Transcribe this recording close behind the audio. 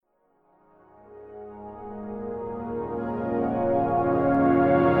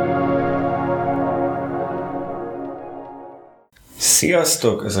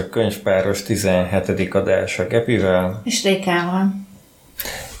Sziasztok! Ez a Könyvpáros 17. adása Gepivel. És Rékával.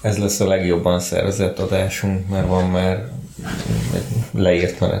 Ez lesz a legjobban szervezett adásunk, mert van már egy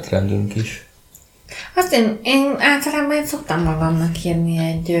leírt menetrendünk is. Azt én általában szoktam magamnak írni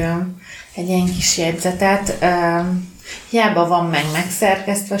egy ilyen kis jegyzetet. Hiába van meg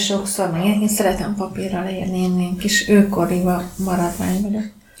megszerkesztve sokszor, meg én szeretem papírra leírni, én ilyen kis őkori maradvány vagyok.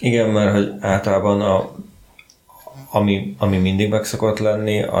 Igen, mert hogy általában ami mindig meg szokott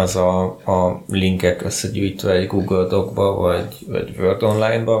lenni, az a linkek összegyűjtve egy Google Docba, vagy Word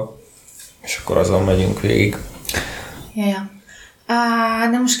Online-ba, és akkor azon megyünk végig. Ja.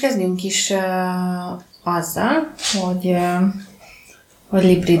 De most kezdjünk is azzal, hogy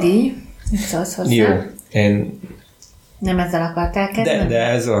Libri-díj. Mit szólsz hozzá? Jó, én... Nem ezzel akartál kezdeni? De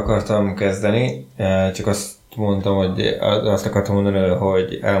ezzel akartam kezdeni, csak azt akartam mondani,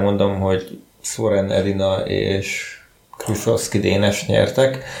 hogy elmondom, hogy Soren Edina és Krusovszki Dénes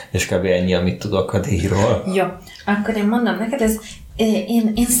nyertek, és kb. Ennyi, amit tudok a díjról. Jó, akkor én mondom neked,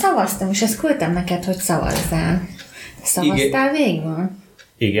 én szavaztam, és ezt küldtem neked, hogy szavazzál. Szavaztál végül?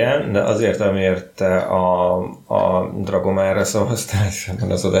 Igen, de azért, amiért te a Dragomára szavaztál, és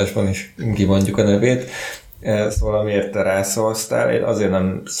ebben az adásban is kimondjuk a nevét, szóval amiért te rászavaztál, én azért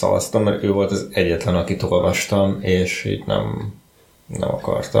nem szavaztam, mert ő volt az egyetlen, akit olvastam, és így nem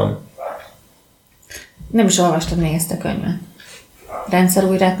akartam. Nem is olvastad még ezt a könyvet.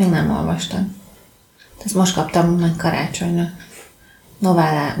 Rendszerújrát még nem olvastam. Ezt most kaptam meg karácsonyra.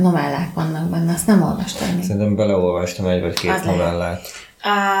 Novellák vannak benne, azt nem olvastam még. Szerintem beleolvastam egy vagy két novellát.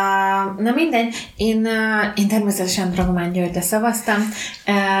 Na mindegy, én természetesen Dragomán Györgyre szavaztam,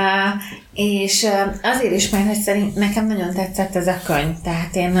 és azért is, mert hogy szerint nekem nagyon tetszett ez a könyv,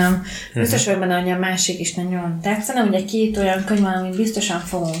 tehát én biztos vagyok benne, hogy a másik is nagyon tetszene, ugye 2 olyan könyv van, amit biztosan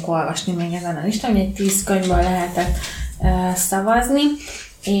fogunk olvasni még ezen a listán, ugye 10 könyvből lehetett szavazni,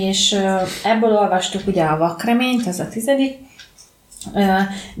 és ebből olvastuk ugye a Vakreményt, ez a 10.,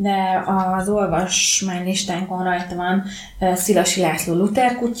 de az olvasmánylistánkon rajta van Szilasi László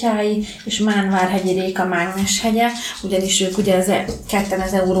Luther kutyái, és Mánvárhegyi Réka Mágneshegye, ugyanis ők ugye ketten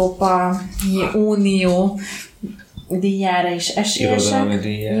az Európai Unió díjára is esélyesek.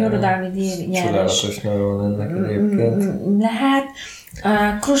 Irodalmi díjára. Csodálatos nagyon ennek egyébként. Lehet.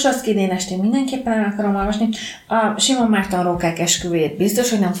 Krusovszki Dénest én mindenképpen el akarom olvasni. A Simon Márton Rókák esküvőjét biztos,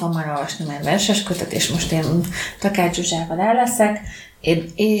 hogy nem fogom már olvasni, mert verses kötet, és most én Takács Zsuzsával el leszek.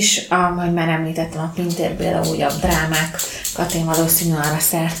 És ahogy már említettem, a Pintér Béla újabb drámákat én valószínűleg arra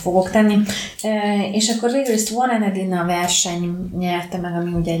szert fogok tenni. És akkor végül is Soren Edina verseny nyerte meg,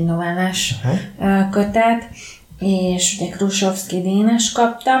 ami ugye egy novellás kötet, és ugye Krusovszki Dénes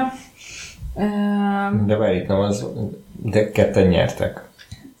kapta. De várj, itt nem az, de ketten nyertek.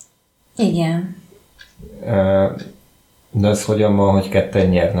 Igen. De az hogyan van, hogy ketten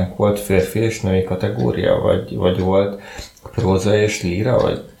nyernek? Volt férfi és női kategória? Vagy volt próza és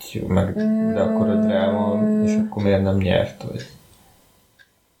líra? De akkor a dráma, és akkor miért nem nyert? Vagy?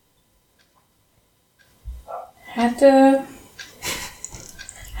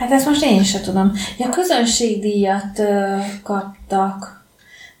 Hát ezt most én sem tudom. Ja, közönségdíjat kaptak.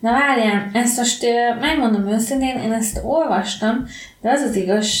 Na várjál, ezt most megmondom őszintén, én ezt olvastam, de az az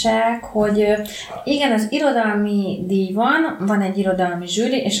igazság, hogy igen, az irodalmi díj van egy irodalmi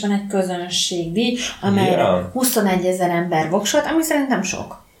zsűri, és van egy közönségdíj, amelyre 21 000 ember voksolt, ami szerintem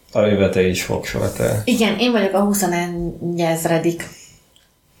sok. Amiben te is voksoltál. Igen, én vagyok a 21 000.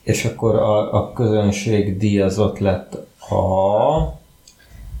 És akkor a közönség díjazott lett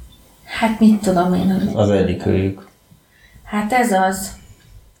Hát mit tudom én? Az egyik őjük. Hát ez az.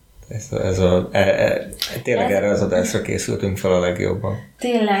 Tényleg erre az adásra készültünk fel a legjobban.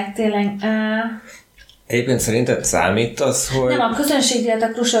 Tényleg. Egyébként szerinted számít az, hogy... Nem, a közönségdíjat a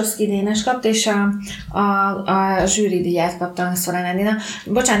Krusovszki Dénes kapta, és a zsűridíját kapta a Soren Edina.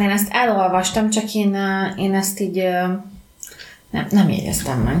 Bocsánat, én ezt elolvastam, csak én ezt így nem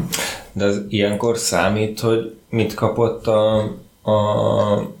jegyeztem meg. De az ilyenkor számít, hogy mit kapott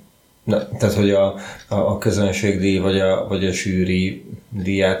tehát, hogy a közönségdíj vagy a zsűri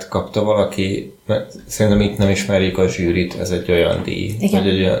díját kapta valaki, mert szerintem itt nem ismerjük a zsűrit, ez egy olyan díj. Igen.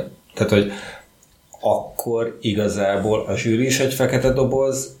 Vagy tehát, hogy akkor igazából a zsűri is egy fekete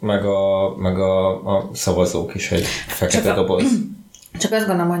doboz, meg a szavazók is egy fekete doboz. Csak azt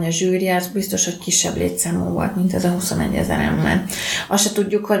gondolom, hogy a zsűri az biztos, hogy kisebb létszámú volt, mint ez a 21 000 ember. Azt se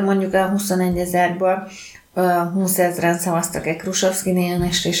tudjuk, hogy mondjuk a 21 000-ből 20 000-en szavaztak egy Krusovszki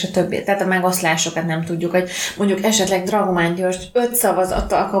Dénesre, és a többi. Tehát a megoszlásokat nem tudjuk, hogy mondjuk esetleg Dragomán György 5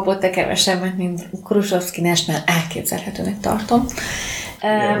 szavazattal kapott-e kevesebbet, mint Krusovszki Dénes, mert elképzelhetőnek tartom.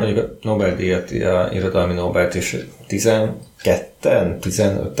 Igen, mondjuk a Nobel-díjat, a irodalmi Nobelt is 12-en,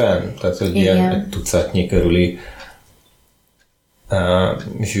 15-en, tehát hogy ilyen egy tucatnyi körüli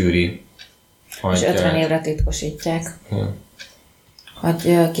zsűri és 50 évre titkosítják.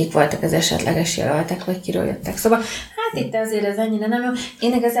 Hogy kik voltak az esetleges jelöltek, vagy kiről jöttek. Szóval, hát itt azért ez ennyire nem jó.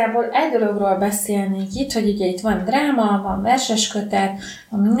 Én igazából egy dologról beszélnék itt, hogy ugye itt van dráma, van verseskötet,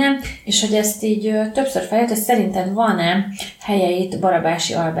 van minden, és hogy ezt így többször feljött, hogy szerinted van-e helye itt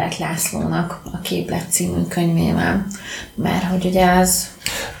Barabási Albert Lászlónak a Képlet című könyvében? Mert hogy ugye az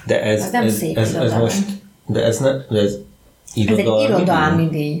nem szép irodalom. Ez egy irodalmi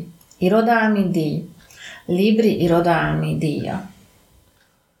díj. Irodalmi díj. Libri irodalmi díja.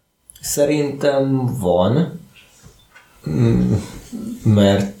 Szerintem van,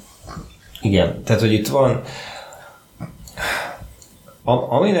 mert igen, tehát hogy itt van,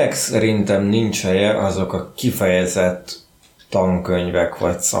 aminek szerintem nincs helye, azok a kifejezett tankönyvek,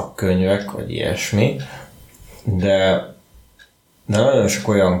 vagy szakkönyvek, vagy ilyesmi, de nagyon sok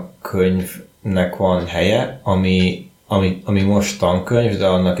olyan könyvnek van helye, ami most tankönyv, de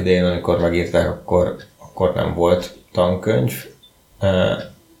annak idején, amikor megírták, akkor nem volt tankönyv.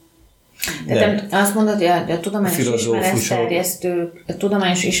 De azt mondod, hogy a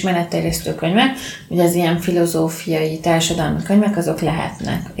tudományos ismeretterjesztő könyvek, ugye az ilyen filozófiai, társadalmi könyvek, azok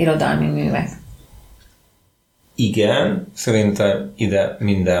lehetnek irodalmi művek. Igen, szerintem ide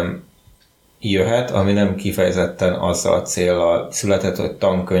minden jöhet, ami nem kifejezetten azzal a céllal született, hogy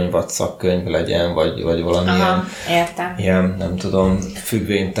tankönyv vagy szakkönyv legyen, vagy valamilyen ilyen, nem tudom,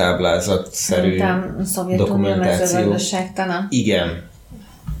 függvénytáblázat-szerű dokumentáció. Igen.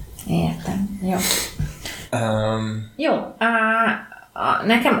 Értem. Jó. Jó.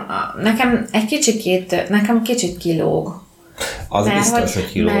 Nekem kicsit kilóg. Az biztos,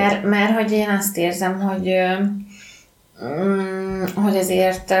 hogy kilóg. Mert hogy én azt érzem, hogy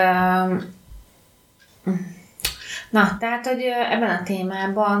ezért tehát, hogy ebben a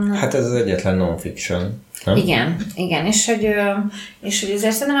témában... Hát ez az egyetlen non-fiction, nem? Igen, és hogy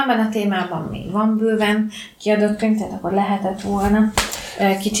azért szerintem ebben a témában még van bőven kiadott könyv, tehát akkor lehetett volna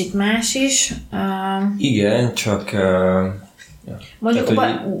kicsit más is. Igen, csak... Mondjuk,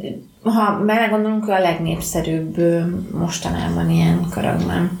 tehát, ha belegondolunk, ő a legnépszerűbb mostanában ilyen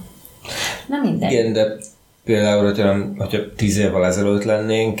körökben. Na mindegy. Igen, de például, hogyha 10 évvel ezelőtt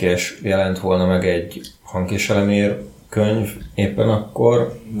lennénk, és jelent volna meg egy Hankéselemér könyv éppen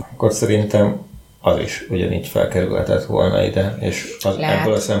akkor szerintem az is ugyanígy felkerülhetett volna ide, és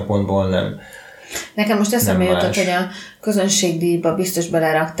ebből a szempontból nem. Nekem most eszembe jutott, hogy a közönségdíjba biztos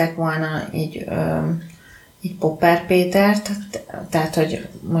belerakták volna így Popper Pétert, tehát hogy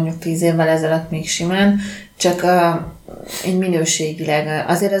mondjuk 10 évvel ezelőtt még simán, csak így minőségileg.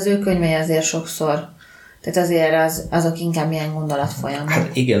 Azért az ő könyvei azért sokszor, tehát azért azok inkább ilyen gondolatfolyam. Hát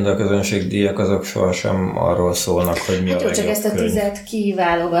igen, de a közönségdíjak azok sohasem arról szólnak, hogy mi a legjobb csak ezt a 10-et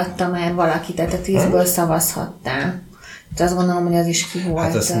kiválogatta már valaki, tehát a 10-ből szavazhattál. Tehát azt gondolom, hogy az is ki volt.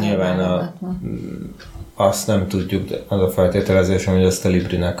 Hát azt nyilván azt nem tudjuk, de az a feltételezés, hogy azt a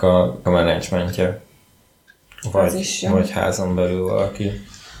Librinek a menedzsmentje. Vagy házon belül valaki.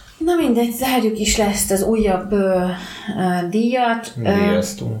 Na mindegy, zárjuk is le ezt az újabb díjat.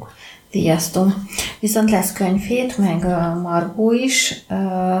 Díjaztunk. Viszont lesz könyvhét, meg Margó is.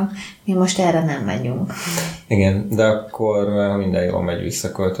 Mi most erre nem megyünk. Igen, de akkor minden jól megy,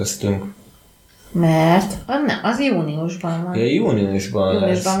 visszaköltöztünk. Mert az júniusban van. Ja, júniusban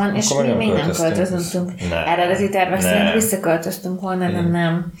van, és mi még nem költözöntünk. Eredeti tervek szerint visszaköltöztünk volna,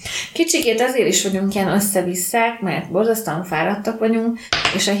 nem. Kicsikét azért is vagyunk ilyen össze-visszák, mert borzasztóan fáradtak vagyunk,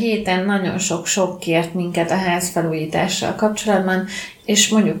 és a héten nagyon sok kért minket a ház felújítással kapcsolatban, és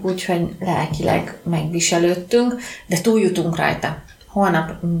mondjuk úgy, hogy lelkileg megviselődtünk, de túljutunk rajta.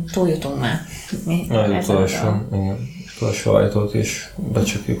 Holnap túljutunk már. Az utolsó ajtót is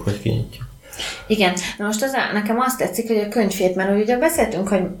becsukjuk, hogy kinyitjuk. Igen, na most nekem azt tetszik, hogy a könyvhét, mert ugye beszéltünk,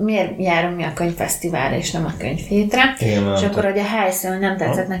 hogy miért járunk mi a könyvfesztiválra, és nem a könyvhétre, igen, és akkor ugye a helyszínen nem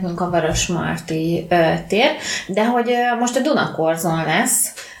tetszett nekünk a Vörösmarty tér, de hogy most a Dunakorzon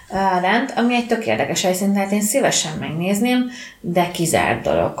lesz lent, ami egy tök érdekes helyszín, tehát én szívesen megnézném, de kizárt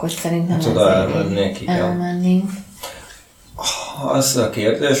dolog, hogy szerintem elmennénk. Az a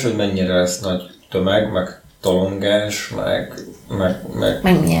kérdés, hogy mennyire lesz nagy tömeg, meg tolongás, meg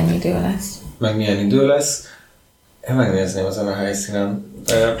milyen idő lesz. Meg milyen idő lesz. Én megnézném ezen a helyszínen.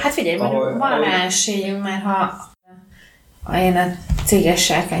 Hát figyelj, mondjuk van rá esélyünk, mert ha én a céges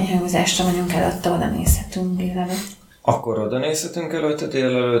sárkányhajózásra vagyunk előtte, oda nézhetünk délelőtt. Akkor oda nézhetünk előtte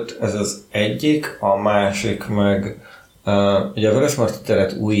délelőtt, ez az egyik. A másik meg, ugye a Vörösmarty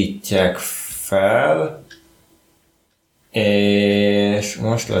teret újítják fel, és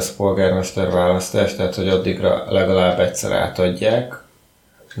most lesz polgármester választás, tehát hogy addigra legalább egyszer átadják,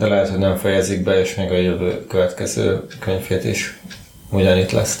 de lehet, hogy nem fejezik be, és még a jövő következő könyvét is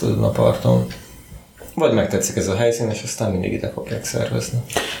ugyanitt lesz Dunaparton. Vagy megtetszik ez a helyszín, és aztán mindig ide fogják szervezni.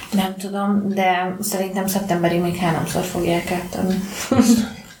 Nem tudom, de szerintem szeptemberig még 3-szor fogják átadni.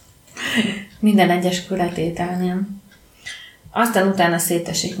 Minden egyes külletételnél. Aztán utána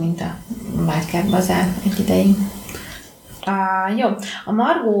szétesik, mint a Várkert bazár egy ideig. Jó, a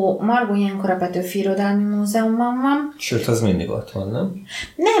Margó ilyenkor a Petőfi Irodalmi Múzeumban van. Sőt, az mindig ott van, nem?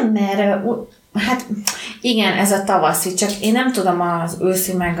 Nem, mert hát igen, ez a tavaszi, csak én nem tudom az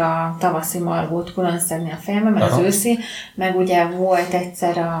őszi meg a tavaszi Margót külön szedni a fejembe, mert az őszi, meg ugye volt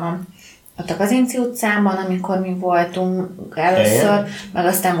egyszer ott a Kazinci utcában, amikor mi voltunk először, igen. Meg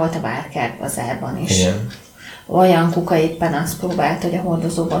aztán volt a Várkert bazárban is. Igen. Olyan kuka éppen azt próbált, hogy a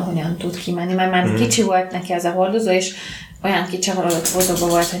hordozóból hogyan tud kimenni, mert már kicsi volt neki az a hordozó, és olyan kicsi hordozó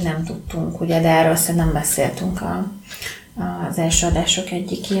volt, hogy nem tudtunk, ugye, de erről szerintem nem beszéltünk az első adások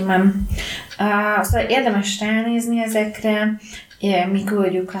egyikében. Szóval érdemes ránézni ezekre, mi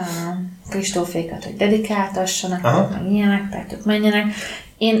küldjük a Kristófékat, hogy dedikáltassanak, meg ilyenek, tehát ők menjenek.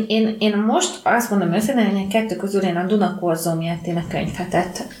 Én most azt mondom őszintén, hogy a kettő közül én a Dunakorzó miatt én a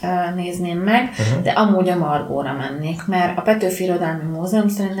könyvhetet nézném meg, de amúgy a Margóra mennék, mert a Petőfi Irodalmi Múzeum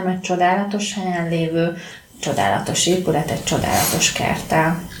szerintem egy csodálatos helyen lévő, csodálatos épület, egy csodálatos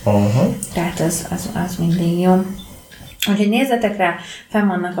kerttel. Tehát az mindig jó. Úgyhogy nézzetek rá, fenn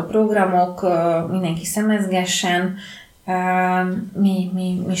vannak a programok, mindenki szemezgessen,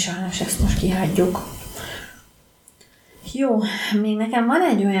 mi sajnos ezt most kihagyjuk. Jó, még nekem van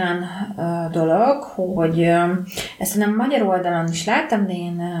egy olyan dolog, hogy ezt nem magyar oldalon is láttam, de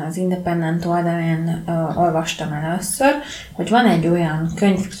én az Independent oldalán olvastam először, hogy van egy olyan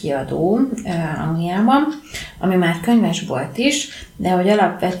könyvkiadó Angliában, ami már könyvesbolt is, de hogy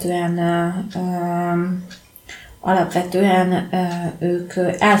alapvetően ők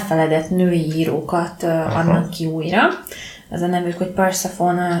elfeledett női írókat adnak ki újra. Az a nevük, hogy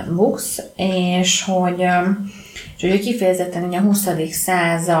Persephone Books, és hogy kifejezetten ugye a 20.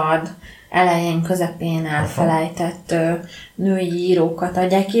 század elején, közepén elfelejtett női írókat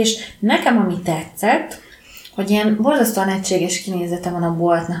adják ki, és nekem ami tetszett, hogy ilyen borzasztóan egységes kinézete van a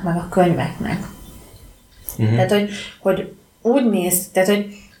boltnak, meg a könyveknek. Tehát, hogy úgy néz, tehát,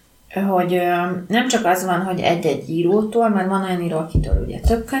 hogy nem csak az van, hogy egy-egy írótól, mert van olyan író, akitől ugye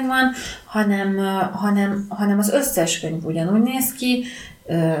több könyv van, hanem az összes könyv ugyanúgy néz ki,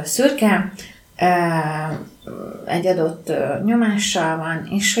 szürke, egy adott nyomással van,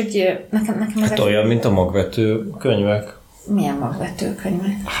 és hogy nekem hát ezek... olyan, mint a magvető könyvek. Milyen magvető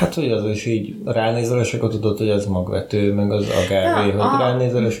könyvek? Hát, hogy az is így ránézel, és akkor tudod, hogy ez magvető, meg az agávé, hogy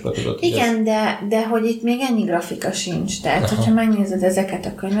ránézel, és akkor tudod, hogy igen, de hogy itt még ennyi grafika sincs. Tehát, hogyha megnézed ezeket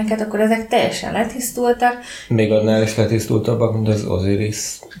a könyveket, akkor ezek teljesen letisztultak. Még annál is letisztultabbak, mint az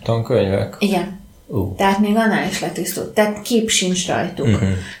Osiris tankönyvek? Igen. Tehát még annál is letisztult. Tehát kép sincs rajtuk.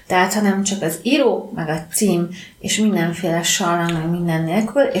 Tehát, hanem csak az író, meg a cím, és mindenféle sallang, meg minden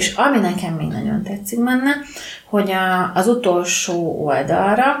nélkül, és ami nekem még nagyon tetszik benne, hogy az utolsó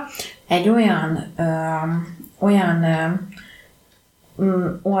oldalra egy olyan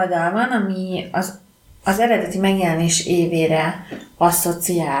oldal van, ami az eredeti megjelenés évére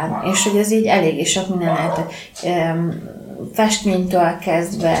asszociál, és hogy ez így eléggé sok minden lehet, festménytől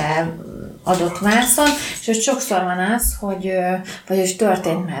kezdve adott vászon, és hogy sokszor van az, hogy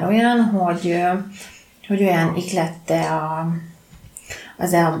történt már olyan, hogy olyan iklette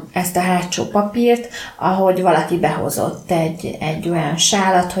ezt a hátsó papírt, ahogy valaki behozott egy olyan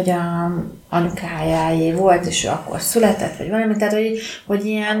sálat, hogy a anyukájáé volt, és ő akkor született, vagy valami, tehát hogy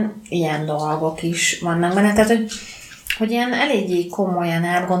ilyen dolgok is vannak benne, tehát hogy ilyen eléggé komolyan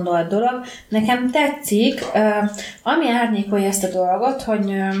átgondolt dolog. Nekem tetszik, ami árnyékolja ezt a dolgot,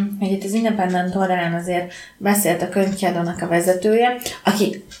 hogy itt az Independent oldalán azért beszélt a könyvkiadónak a vezetője,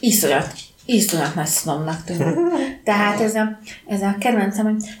 aki iszonyat nagy sznobnak tűnik. Tehát ez a kedvencem,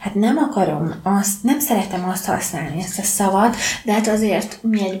 hogy hát nem szeretem azt használni, ezt a szavat, de hát azért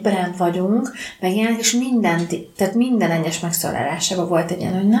mi egy brand vagyunk, meg ilyen, és tehát minden egyes megszólalásában volt egy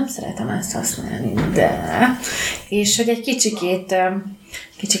ilyen, hogy nem szeretem ezt használni, de... És hogy egy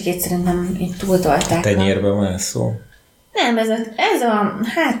kicsikét szerintem így túltolták. Tenyérbe mászó. Nem,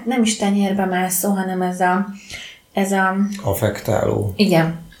 hát nem is tenyérbe mászó, hanem ez a... Affektáló.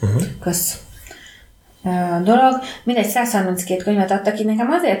 Igen. Kösz. Dolog. Mindegy, 132 könyvet adtak ki.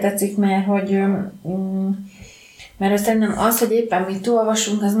 Nekem azért tetszik, mert Mert szerintem az, hogy éppen mit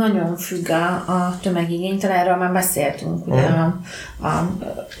olvasunk, az nagyon függ a tömegigénytől, erről már beszéltünk, ugye a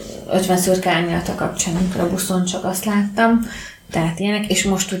 50 szürke árnyalata kapcsán, amikor a buszon csak azt láttam, tehát ilyenek, és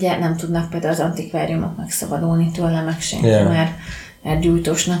most ugye nem tudnak például az antikváriumok megszabadulni tőle, meg senki, mert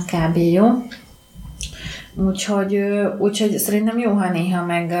gyújtósnak kb. Jó. Úgyhogy szerintem jó, ha néha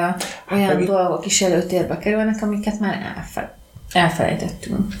meg olyan dolgok is előtérbe kerülnek, amiket már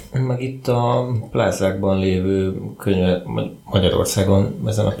elfelejtettünk. Meg itt a plázákban lévő könyvek, Magyarországon,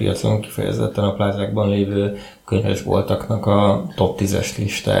 ezen a piacon kifejezetten a plázákban lévő könyvesboltaknak a top 10-es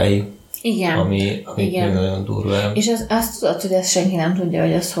listái. Igen. Ami nagyon durva. És azt tudod, hogy ezt senki nem tudja,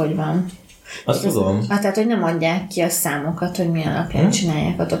 hogy az hogy van. Azt tudom. Tehát, hogy nem adják ki a számokat, hogy milyen alapján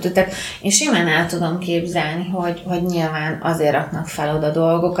csinálják ott. Tehát én simán el tudom képzelni, hogy nyilván azért raknak fel oda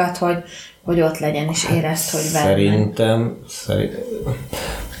dolgokat, hogy ott legyen és érezd, hogy velem.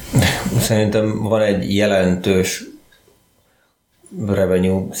 Szerintem van egy jelentős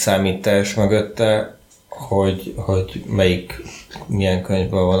revenue számítás mögötte, hogy melyik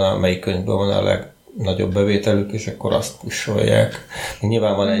könyvben van a legnagyobb bevételük, és akkor azt pusolják.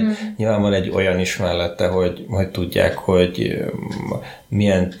 Nyilván van egy olyan is mellette, hogy tudják, hogy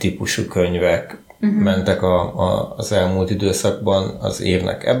milyen típusú könyvek mentek az elmúlt időszakban az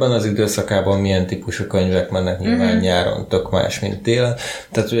évnek. Ebben az időszakában milyen típusú könyvek mennek nyilván nyáron, tök más, mint télen.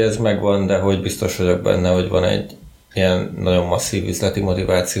 Tehát, hogy ez megvan, de hogy biztos vagyok benne, hogy van egy ilyen nagyon masszív üzleti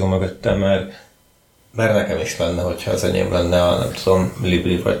motiváció mögöttem, mert nekem is lenne, hogyha az enyém lenne a, nem tudom,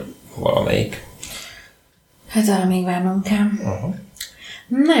 Libri vagy valamelyik. Hát arra még várnom kell.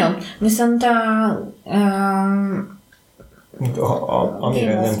 Na jó, viszont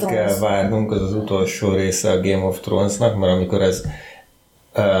amire nem kell várnunk, az utolsó része a Game of Thrones-nak, mert amikor ez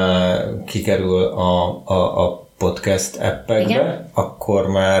kikerül a podcast appekbe, akkor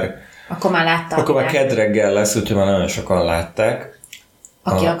már látták. Akkor már kedd reggel lesz, úgyhogy már nagyon sokan látták.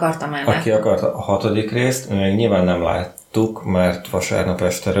 Aki akarta már látni. Aki akarta a 6. részt, még nyilván nem láttuk, mert vasárnap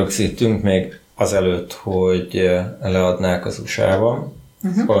este rögzítünk, még azelőtt, hogy leadnák az USA-ban.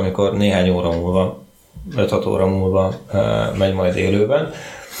 Valamikor néhány óra múlva, 5-6 óra múlva megy majd élőben.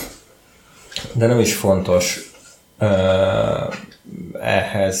 De nem is fontos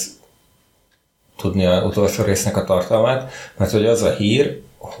ehhez tudni az utolsó résznek a tartalmát, mert hogy az a hír,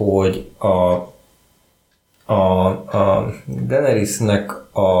 hogy a Daenerysnek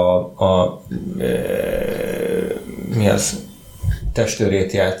mi az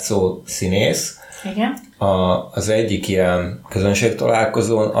testőrét játszó színész, igen. Az egyik ilyen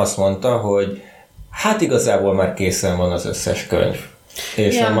közönségtalálkozón azt mondta, hogy hát igazából már készen van az összes könyv.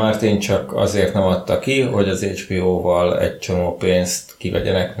 És a Martin csak azért nem adta ki, hogy az HBO-val egy csomó pénzt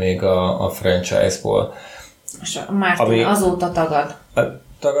kivegyenek még a franchise-ból. És a Martin azóta tagad.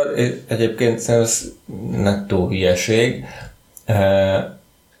 Egyébként szerintem ez nettó hülyeség,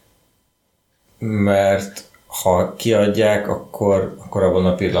 mert ha kiadják, akkor abban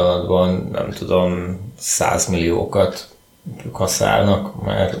a pillanatban, nem tudom, 100 milliókat kaszálnak,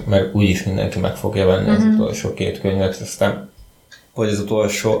 mert úgyis mindenki meg fogja venni az utolsó 2 könyvet, aztán vagy az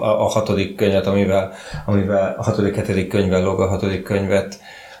utolsó, a 6. könyvet, amivel a 6., 7. könyvvel log a 6. könyvet,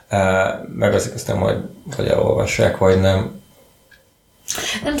 meg aztán majd vagy elolvassák, vagy nem.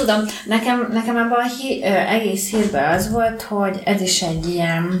 Nem tudom, nekem ebben egész hírben az volt, hogy ez is egy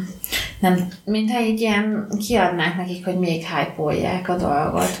ilyen, nem, mintha egy ilyen kiadnák nekik, hogy még hype-olják a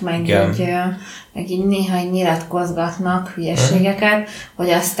dolgot, meg így néha így nyilatkozgatnak hülyeségeket, hogy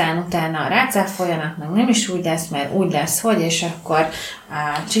aztán utána rácáfoljanak, meg nem is úgy lesz, mert úgy lesz, hogy, és akkor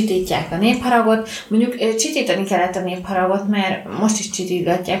csitítják a népharagot. Mondjuk csitítani kellett a népharagot, mert most is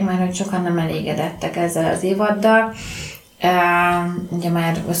csitítgatják, mert hogy sokan nem elégedettek ezzel az évaddal. Ugye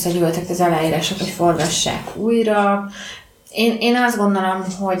már összegyűltek az aláírások, hogy forgassák újra. Én azt gondolom,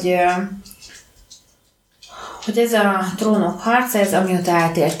 hogy ez a Trónok harca, ez amióta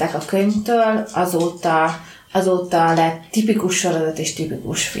eltértek a könyvtől, azóta lett tipikus sorozat és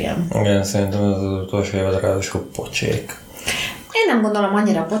tipikus film. Igen, szerintem az utolsó évad ráadásul pocsék. Én nem gondolom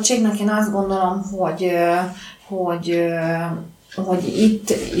annyira pocséknak, én azt gondolom, hogy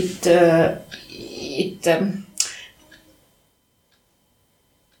itt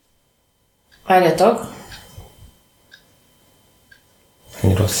várjatok.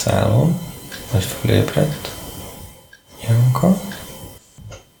 Egy rossz szálon, vagy fölébredt. Janka.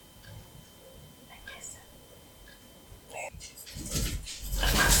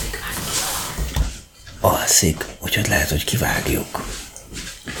 Alszik, úgyhogy lehet, hogy kivágjuk.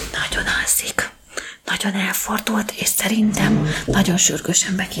 Nagyon alszik. Nagyon elfordult, és szerintem nagyon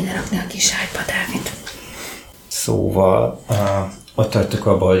sürgősen be kéne rakni a kis ágyba, Dávid. Szóval ott tartjuk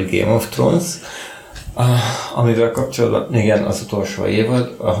abba, hogy Game of Thrones. Amivel kapcsolatban, igen, az utolsó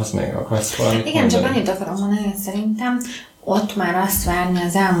évad, ahhoz még akarsz valamit igen, mondani? Csak annyit akarom mondani, hogy szerintem ott már azt várni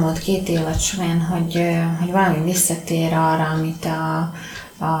az elmúlt 2 évad során, hogy valami visszatér arra, amit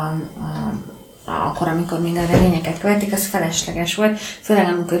akkor, amikor még a regényeket követik, az felesleges volt, főleg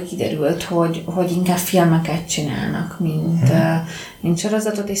amikor kiderült, hogy inkább filmeket csinálnak, mint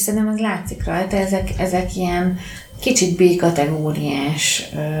sorozatot, és szerintem az látszik rajta, ezek ilyen kicsit B-kategóriás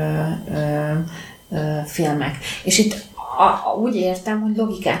filmek. És itt úgy értem, hogy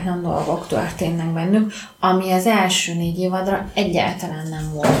logikátlan dolgok történnek bennük, ami az első 4 évadra egyáltalán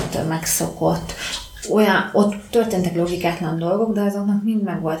nem volt megszokott. Ott történtek logikátlan dolgok, de azoknak mind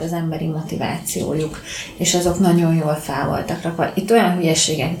meg volt az emberi motivációjuk, és azok nagyon jól fel voltak rakva. Itt olyan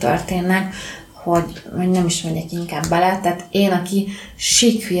hülyeségek történnek, hogy nem is megyek inkább bele, tehát én, aki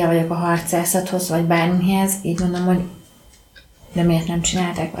sík hülye vagyok a harcászathoz, vagy bármihez, így mondom, hogy de miért nem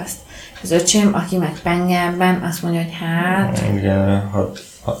csinálták azt? Az öcsém, aki meg pengelben, azt mondja, hogy hát... Igen,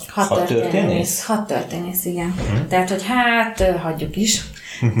 hat történész, igen. Tehát, hogy hagyjuk is.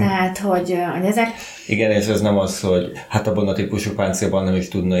 Tehát, hogy ezek... Igen, és ez nem az, hogy hát abban a típusú páncélban nem is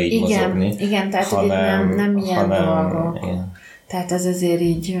tudna így mozogni. Igen, tehát, hogy nem ilyen dolgok. Igen. Tehát ez azért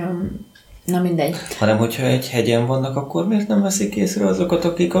így... Na mindegy. Hanem, hogyha egy hegyen vannak, akkor miért nem veszik észre azokat,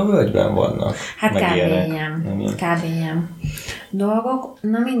 akik a völgyben vannak? Hát kb. ilyen dolgok.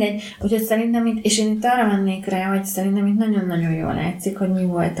 Na mindegy. Úgyhogy szerintem és én itt arra mennék rá, hogy szerintem itt nagyon-nagyon jól látszik, hogy mi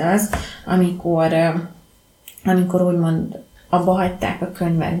volt az, amikor úgymond abba hagyták a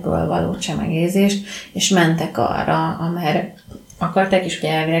könyvekből való csemegézést, és mentek arra, amerre akarták, és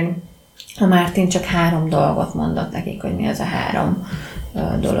ugye elvileg a Martin csak 3 dolgot mondott nekik, hogy mi az a 3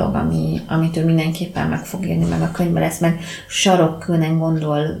 dolog, amit ő mindenképpen meg fog írni, meg a könyvben lesz, meg sarokkőnek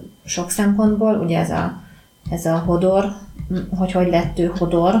gondol sok szempontból, ugye ez a Hodor, hogy lett ő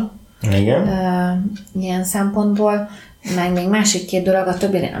Hodor, igen. Ilyen szempontból, meg még másik 2 dolog,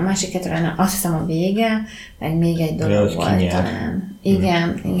 a másik 2 dolog, azt hiszem a vége, meg még egy dolog volt talán.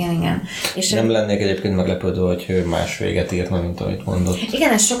 Igen. És nem lennék egyébként meglepődő, hogy ő más véget írna, mint amit mondott.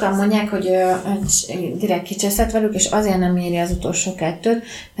 Igen, ezt sokan mondják, hogy direkt kicseszett velük, és azért nem írja az utolsó 2-t,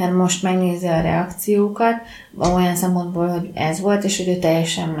 mert most megnézi a reakciókat, olyan szempontból, hogy ez volt, és hogy ő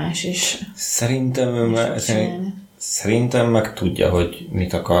teljesen más is. Szerintem meg tudja, hogy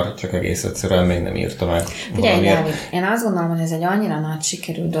mit akar, csak egész egyszerűen még nem írta meg. Figyelj, Dávid, én azt gondolom, hogy ez egy annyira nagy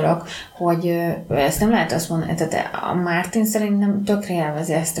sikerű dolog, hogy ezt nem lehet azt mondani, tehát a Martin szerintem tökre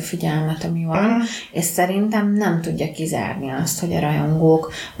élvezi ezt a figyelmet, ami van, és szerintem nem tudja kizárni azt, hogy a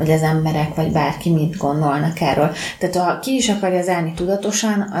rajongók, vagy az emberek, vagy bárki mit gondolnak erről. Tehát ha ki is akarja zárni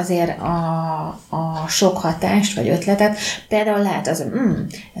tudatosan, azért a sok hatást, vagy ötletet, például lehet az, hogy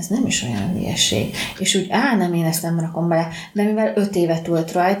ez nem is olyan hülyeség, és úgy, nem, én ezt nem rakom bele, de mivel 5 évet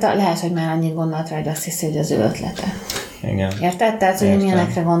ült rajta, lehet, hogy már annyit gondolt rá, hogy azt hiszi, hogy az ő ötlete. Igen. Érted? Tehát, hogy én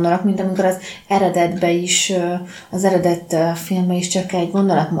ilyenekre gondolok, mint amikor az eredetbe is, az eredet filmbe is csak egy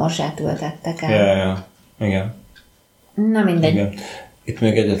gondolatmorzsát ültettek el. Ja. Igen. Na mindegy. Igen. Itt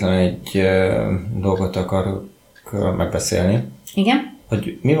még egyetlen egy dolgot akarok megbeszélni. Igen?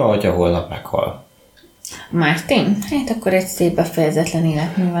 Hogy mi van, hogyha holnap meghal? Martin? Hát akkor egy szép befejezetlen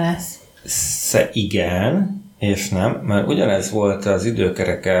életműve lesz. Igen, és nem, mert ugyanez volt az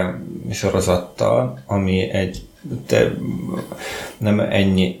Időkereke sorozattal, ami nem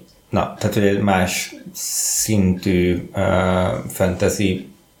ennyi, tehát egy más szintű fantasy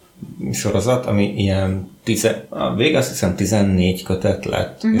sorozat, ami ilyen a vége azt hiszem 14 kötet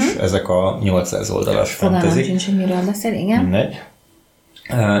lett, és ezek a 800 oldalas fantasy. Fogalmam sincs, hogy miről beszél, igen. Mindegy.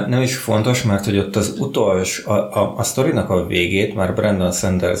 Nem is fontos, mert hogy ott az utolsó, a sztorinak a végét már Brandon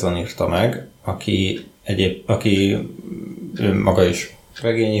Sanderson írta meg, aki ő maga is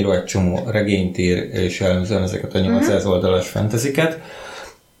regényíró, egy csomó regényt ír, és jellemzően ezeket a 800 oldalas fantasyket,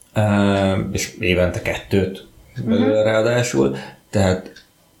 és évente 2 belőle ráadásul, tehát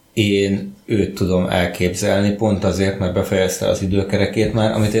én őt tudom elképzelni, pont azért, mert befejezte az Időkerekét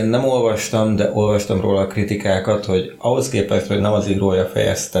már, amit én nem olvastam, de olvastam róla a kritikákat, hogy ahhoz képest, hogy nem az írója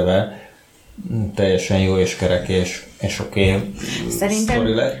fejezte be, teljesen jó és kerek és oké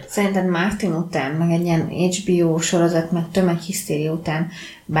sztori lett. Szerinted Martin után, meg egy ilyen HBO sorozat, meg tömeghisztéria után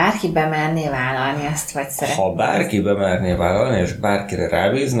bárki bemerné vállalni ezt, vagy szeretné? Ha bárki bemerné vállalni, és bárkire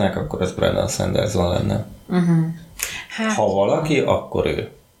rábíznák, akkor az Brandon Sanderson lenne. Hát, ha valaki, akkor ő.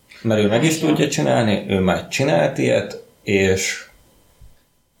 Mert ő meg is tudja csinálni, ő már csinált ilyet, és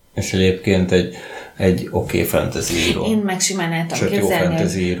egyébként egy oké fantasy író. Én meg simán el tudom képzelni,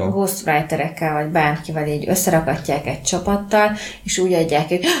 hogy ghostwriterekkel vagy bárkivel így összerakatják egy csapattal, és úgy adják,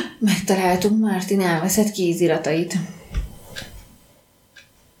 hogy megtaláltuk Martin elveszett kéziratait.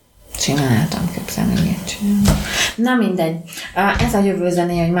 Csináltam, képzelni, hogy ilyet csinálni. Na mindegy. Ez a jövő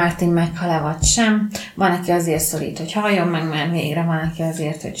zené, hogy Martin meghal-e vagy sem. Van, aki azért szorít, hogy halljon meg, mert végre van, aki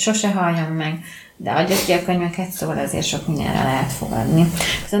azért, hogy sose halljon meg, de adja ki a könyveket, szóval ezért sok mindenre lehet fogadni.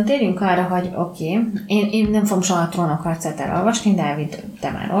 Viszont térjünk arra, hogy én nem fogom soha a Trónok harcát elolvasni, Dávid,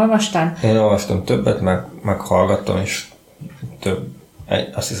 te már olvastad. Én olvastam többet, meg hallgattam is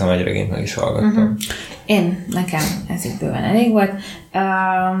azt hiszem egy regényt meg is hallgattam. Nekem ez így bőven elég volt.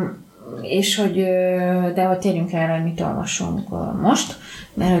 És de hogy térjünk rá, hogy mit olvasunk most,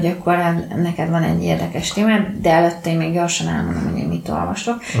 mert hogy akkor neked van egy érdekes témád, de előtte én még gyorsan elmondom, hogy én mit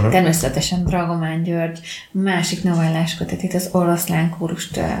olvasok. Természetesen Dragomán György másik novellás kötetét, az Oroszlán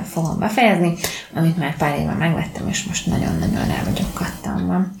kórust fogom befejezni, amit már pár éve megvettem, és most nagyon-nagyon rá vagyok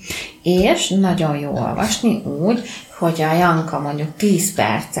kattanva. És nagyon jó olvasni úgy, hogy a Janka mondjuk 10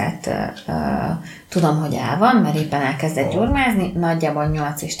 percet tudom, hogy el van, mert éppen elkezdett gyurmázni, nagyjából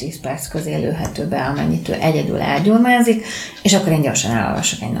 8 és 10 perc közé lőhető be, amennyit ő egyedül elgyurmázik, és akkor én gyorsan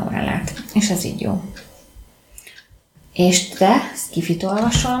elolvasok egy novellát. És ez így jó. És te Skifit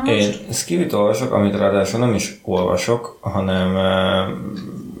olvasol most? Én Skifit olvasok, amit ráadásul nem is olvasok, hanem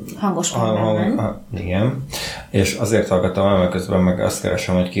hangos igen. És azért hallgattam el, mert közben meg azt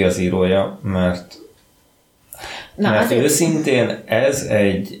keresem, hogy ki az írója, mert őszintén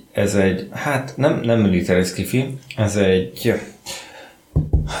ez egy hát nem military skifi, ez egy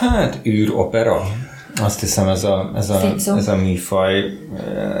űropera. Azt hiszem ez a műfaj.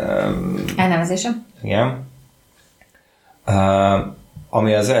 Elnevezése? Igen.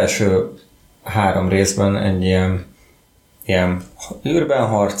 Ami az első 3 részben egy ilyen űrben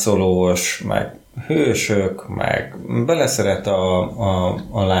harcolós, meg hősök, meg beleszeret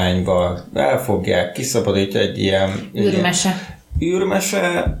a lányba, elfogják, kiszabadítja egy ilyen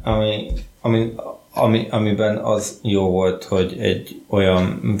űrmese, amiben az jó volt, hogy egy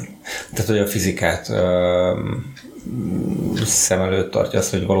olyan, tehát hogy a fizikát szem előtt tartja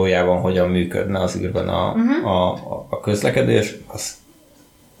azt, hogy valójában hogyan működne az űrben a közlekedés.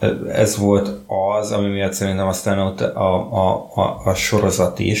 Ez volt az, ami miatt szerintem aztán a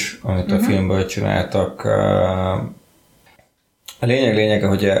sorozat is, amit a filmből csináltak. A lényege,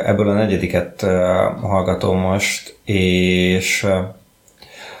 hogy ebből a 4. hallgatom most, és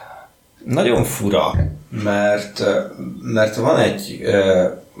nagyon fura, mert van egy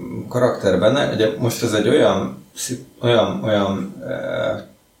karakter benne, ugye most ez egy olyan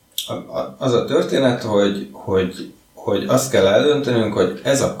az a történet, hogy azt kell eldöntenünk, hogy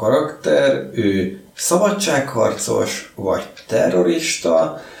ez a karakter, ő szabadságharcos, vagy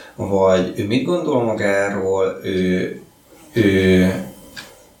terrorista, vagy ő mit gondol magáról,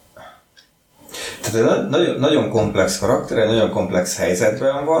 tehát egy nagyon komplex karakter, egy nagyon komplex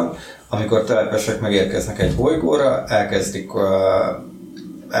helyzetben van, amikor telepesek megérkeznek egy bolygóra,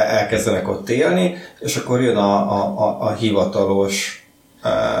 elkezdenek ott élni, és akkor jön a hivatalos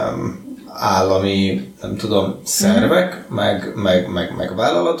állami, nem tudom, szervek, meg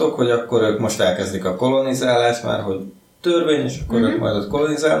vállalatok, hogy akkor ők most elkezdik a kolonizálást, már hogy törvény, és akkor ők majd ott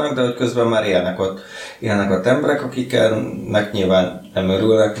kolonizálnak, de hogy közben már élnek ott emberek, akiknek nyilván nem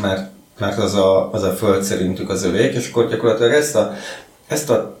örülnek, mert az a föld szerintük az övék, és akkor gyakorlatilag ezt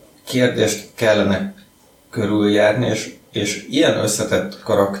a kérdést kellene körüljárni, és ilyen összetett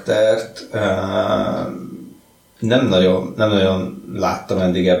karaktert nem nagyon láttam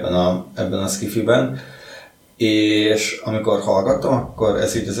eddig ebben a skifiben, és amikor hallgattam, akkor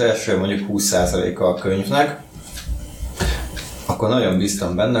ez így az első mondjuk 20%-a a könyvnek, akkor nagyon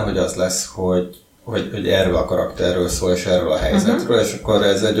bíztam benne, hogy az lesz, hogy erről a karakterről szól, és erről a helyzetről, és akkor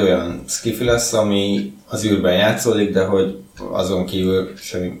ez egy olyan skifi lesz, ami az űrben játszódik, de hogy azon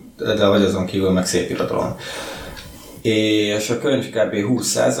kívül meg szép irodalom. És a könyv kb.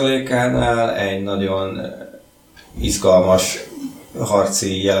 20%-ánál egy nagyon izgalmas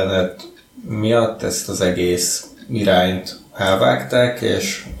harci jelenet miatt ezt az egész irányt elvágták,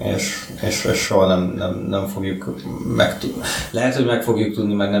 és soha nem fogjuk megtudni. Lehet, hogy meg fogjuk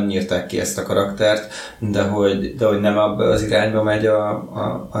tudni, mert nem nyírták ki ezt a karaktert, de hogy nem abba az irányba megy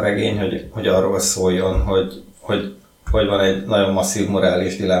a regény, hogy arról szóljon, hogy van egy nagyon masszív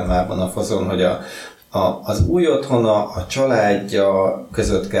morális dilemmában a fazon, hogy az új otthona, a családja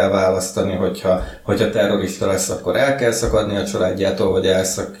között kell választani, hogyha terrorista lesz, akkor el kell szakadni a családjától, vagy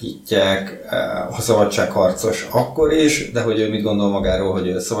elszakítják, ha szabadságharcos, akkor is, de hogy ő mit gondol magáról, hogy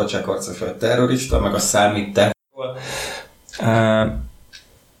ő szabadságharcos vagy terrorista, meg a számít terrorról.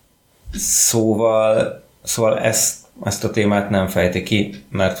 Szóval ezt a témát nem fejti ki,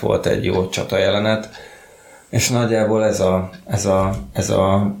 mert volt egy jó csata jelenet, és nagyjából ez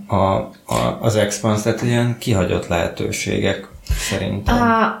az Expanse, tehát ilyen kihagyott lehetőségek. szerintem.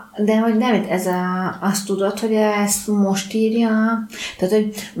 De hogy David, azt tudod, hogy ezt most írja? Tehát,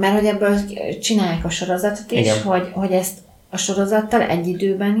 mert hogy ebből csinálják a sorozatot is, hogy ezt a sorozattal egy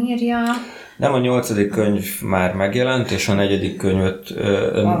időben írja. Nem, a 8. könyv már megjelent, és a 4.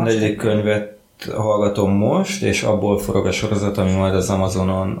 könyvet hallgatom most, és abból forog a sorozat, ami majd az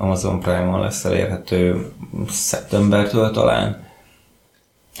Amazon Prime-on lesz elérhető szeptembertől talán.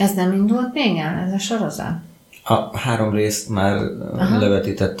 Ez nem indult még el, ez a sorozat? A 3 részt már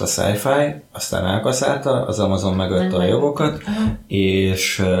levetített a Sci-Fi, aztán elkaszálta, az Amazon megötte a jogokat,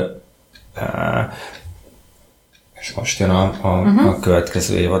 és most jön a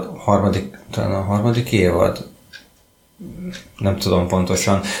következő évad, talán a harmadik évad, nem tudom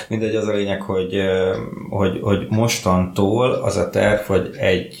pontosan. Mindegy, az a lényeg, hogy mostantól az a terv, hogy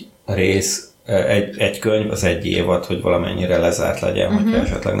egy rész, egy könyv, az egy évad, hogy valamennyire lezárt legyen, hogyha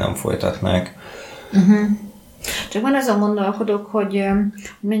esetleg nem folytatnák. Csak van azon gondolkodok, hogy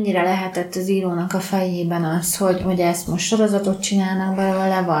mennyire lehetett az írónak a fejében az, hogy ezt most sorozatot csinálnak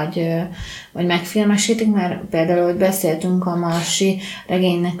belőle, vagy megfilmesítik, mert például, hogy beszéltünk a Marsi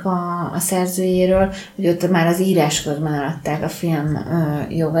regénynek a szerzőjéről, hogy ott már az írás közben eladták a film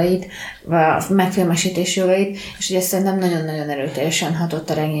jogait, a megfilmesítés jogait, és hogy ez szerintem nagyon-nagyon erőteljesen hatott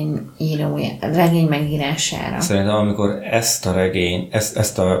a regény megírására. Szerintem, amikor ezt a regényt,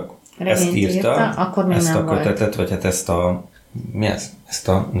 ezt írta, akkor ezt a kötetet, vagy hát ezt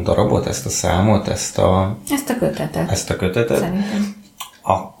a darabot, ezt a számot, ezt a kötetet, szerintem.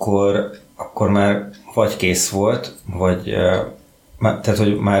 Akkor már vagy kész volt, tehát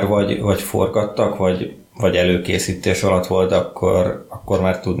hogy már vagy forgattak, vagy előkészítés alatt volt, akkor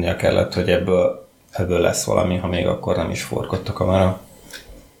már tudnia kellett, hogy ebből lesz valami, ha még akkor nem is forgott a kamera.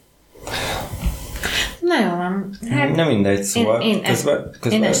 Na jó van. Hát nem mindegy, szóval én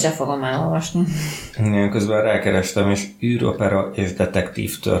ezt sem fogom elolvasni. Közben rákerestem, és űropera és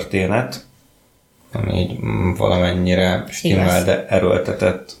detektív történet, ami így valamennyire stimmel, de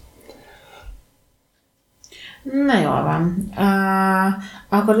erőltetett. Na jól van.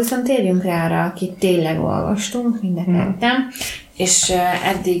 Akkor viszont térjünk rá arra, akit tényleg olvastunk, mindenketten. És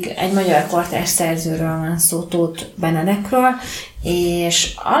eddig egy magyar kortárs szerzőről van szó, Tóth Benedekről,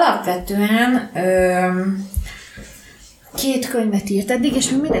 és alapvetően 2 könyvet írt eddig, és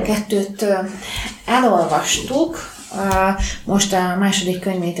mi mind a 2 elolvastuk. Most a második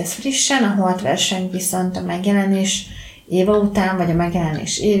könyvét ez frissen, a Holdverseny viszont a megjelenés éve után, vagy a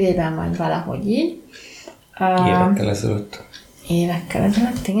megjelenés évében, vagy valahogy így. Évekkel ezelőtt. Évekkel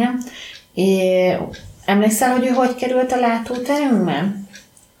ezelőtt, igen. Emlékszel, hogy ő hogy került a látóterünkbe?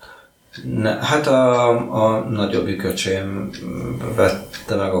 Hát a nagyobb öcsém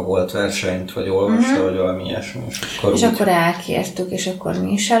vette meg a Holdversenyt, vagy olvasta, vagy valami ilyesmi. És akkor elkértük, és akkor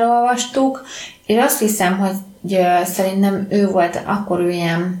mi is elolvastuk. És azt hiszem, hogy szerintem ő volt, akkor ő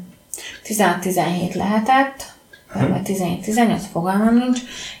ilyen 16-17 lehetett, vagy 17-18, fogalmam nincs,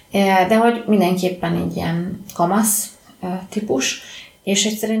 de hogy mindenképpen így ilyen kamasz típus. És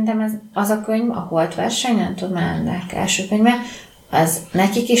hogy szerintem az a könyv, a Holdverseny, nem tudom, már első könyve, az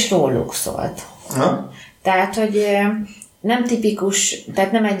nekik is róluk szólt. Tehát, hogy nem tipikus,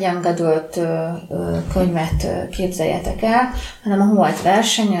 tehát nem egy young adult könyvet képzeljetek el, hanem a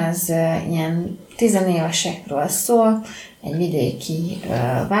Holdverseny az ilyen 10 évesekről szól, egy vidéki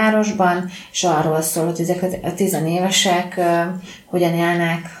városban, és arról szól, hogy ezek a 10 évesek hogyan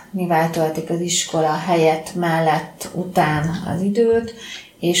élnek, mivel töltik az iskola helyett, mellett, után az időt,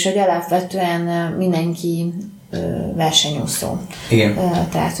 és hogy alapvetően mindenki versenyúszó. Igen.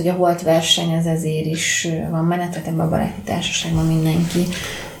 Tehát, hogy a Holdverseny az ezért is van benne, tehát ebben a baráti társaságban mindenki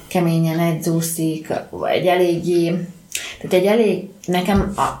keményen edzúszik, egy eléggé,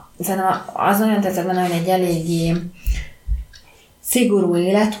 nekem az olyan tetszett benne, hogy egy eléggé szigorú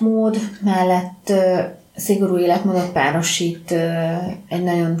életmód mellett szigorú életmódot párosít egy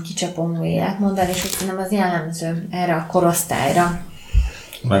nagyon kicsapongó életmóddal, és úgy szerintem az jellemző erre a korosztályra.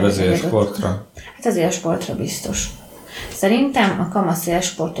 Meg az élsportra. Hát az élsportra biztos. Szerintem a kamasz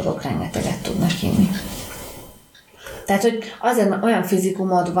élsportolók rengeteget tudnak inni. Tehát, hogy azért olyan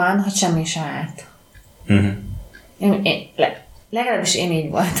fizikumod van, hogy semmi sem árt. Legalábbis én így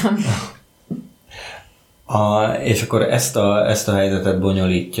voltam. És akkor ezt a helyzetet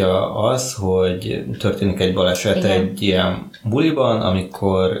bonyolítja az, hogy történik egy baleset. Igen. Egy ilyen buliban,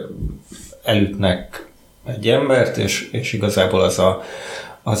 amikor elütnek egy embert, és igazából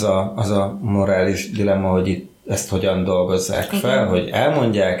az a morális dilemma, hogy itt ezt hogyan dolgozzák fel, hogy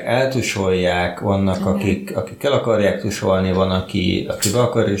elmondják, eltusolják, vannak, akik el akarják tusolni, van, aki be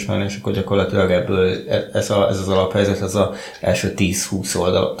akar ismerni, és akkor gyakorlatilag ebből ez az alaphelyzet, ez az első 10-20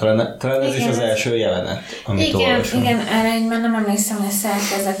 oldal. Talán ez is az első jelenet, amit olvasom. Igen, erre én már nem emlékszem, hogy a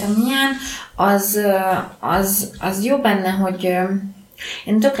szerkezete milyen. Az jó benne, hogy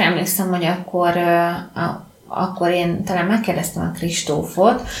én tökre emlékszem, hogy akkor én talán megkérdeztem a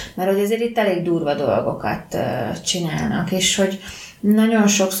Kristófot, mert hogy azért itt elég durva dolgokat csinálnak, és hogy nagyon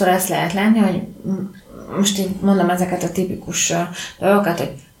sokszor ezt lehet látni, hogy most így mondom ezeket a tipikus dolgokat,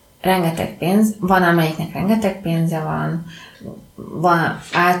 hogy rengeteg pénz, van amelyiknek rengeteg pénze van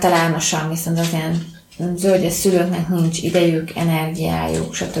általánosan, viszont az ilyen zölgyes szülőknek nincs idejük,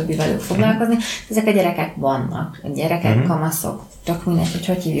 energiájuk, stb. Velük foglalkozni. Ezek a gyerekek vannak, a gyerekek, kamaszok, tök mindegy,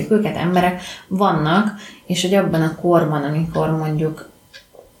 hogy hívjuk őket, emberek vannak, és hogy abban a korban, amikor mondjuk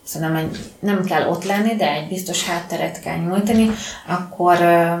szerintem nem kell ott lenni, de egy biztos hátteret kell nyújtani,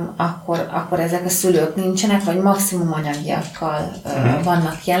 akkor ezek a szülők nincsenek, vagy maximum anyagiakkal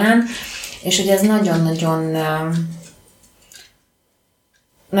vannak jelen, és hogy ez nagyon-nagyon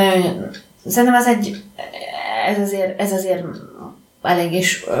szerintem ez azért elég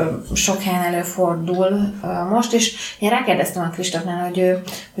is sok helyen előfordul most, és én rákérdeztem a Kristófnál, hogy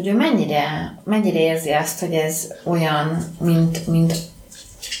ő mennyire érzi azt, hogy ez olyan, mint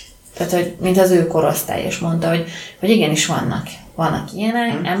az ő korosztály, és mondta, hogy igenis vannak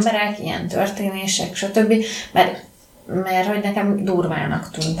ilyenek, emberek, ilyen történések, stb. Mert hogy nekem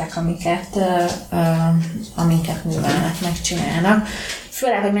durvának tűntek, amiket művelnek, megcsinálnak.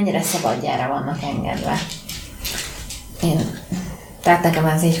 Főleg, hogy mennyire szabadjára vannak engedve. Tehát nekem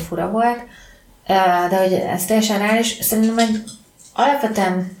ez így fura volt. De hogy ez teljesen reális, szerintem egy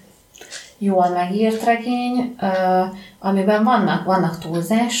alapvetően jól megírt regény, amiben vannak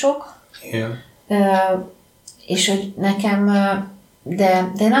túlzások, és hogy nekem,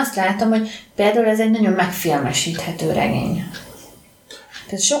 de én azt látom, hogy például ez egy nagyon megfilmesíthető regény.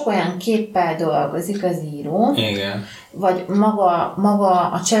 Tehát sok olyan képpel dolgozik az író, igen. Vagy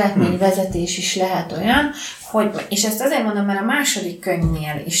maga a cselekményvezetés is lehet olyan, hogy, és ezt azért mondom, mert a második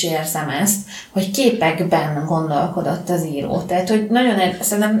könyvnél is érzem ezt, hogy képekben gondolkodott az író. Tehát, hogy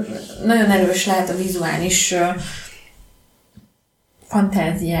szerintem nagyon erős lehet a vizuális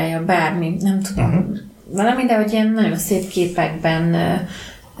fantáziája, bármi, nem tudom, valami, de hogy ilyen nagyon szép képekben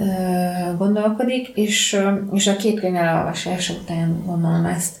gondolkodik, és a két könyv elolvasása után gondolom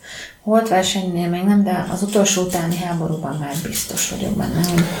ezt. Holtversenynél még nem, de az utolsó utáni háborúban már biztos vagyok benne.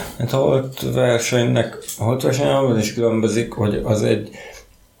 Hát a Holtversenyen is különbözik, hogy az egy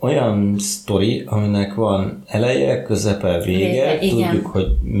olyan sztori, aminek van eleje, közepe, vége, tudjuk, hogy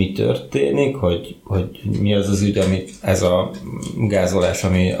mi történik, hogy mi az az ügy, ez a gázolás,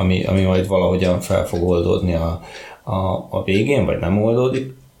 ami majd valahogyan fel fog oldódni a végén, vagy nem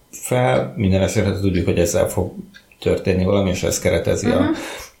oldódik fel. Minden esetre tudjuk, hogy ezzel fog történni valami, és ez keretezi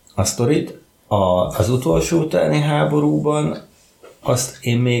a sztorit. Az utolsó utáni háborúban azt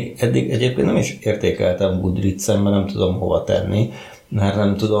én még eddig egyébként nem is értékeltem Goodreads-en, mert nem tudom hova tenni, mert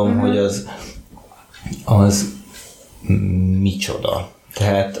nem tudom, hogy az micsoda.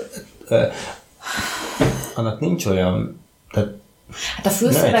 Tehát annak nincs olyan... Hát a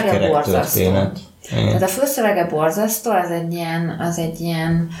főszövege borzasztó. Tehát a főszövege borzasztó, az egy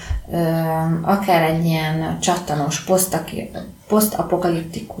ilyen akár egy ilyen csattanós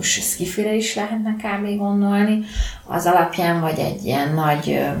posztapokaliptikus szkifire is lehetne kb. Gondolni, az alapján vagy egy ilyen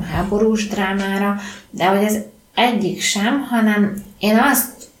nagy háborús drámára, de hogy ez egyik sem, hanem én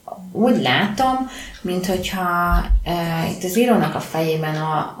azt úgy látom, mint hogyha itt az írónak a fejében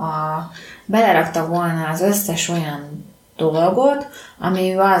belerakta volna az összes olyan dolgot,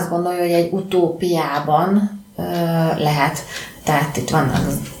 amivel azt gondolja, hogy egy utópiában lehet. Tehát itt vannak...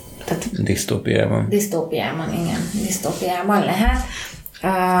 Disztópiában. Disztópiában lehet.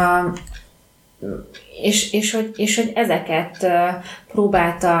 És hogy ezeket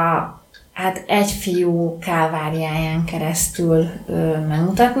próbálta hát egy fiú kálváriáján keresztül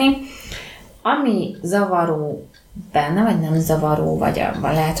megmutatni. Ami zavaró benne, vagy nem zavaró, vagy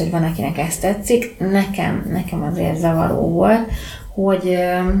lehet, hogy van, akinek ezt tetszik, nekem azért zavaró volt,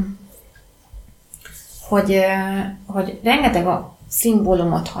 hogy rengeteg a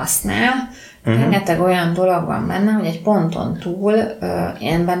szimbólumot használ, rengeteg olyan dolog van benne, hogy egy ponton túl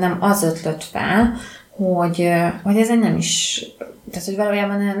én bennem az ötlött fel, hogy ez nem is, tehát hogy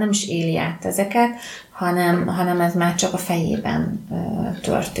valójában nem is éli át ezeket, hanem ez már csak a fejében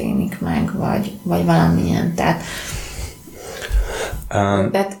történik meg, vagy valamilyen.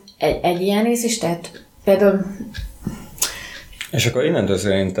 Tehát egy ilyen rész is, tehát például És akkor innentől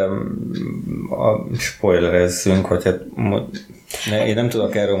szerintem spoilerezzünk, hogy hát én nem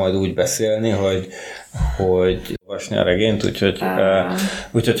tudok erről majd úgy beszélni, hogy olvasni a regényt,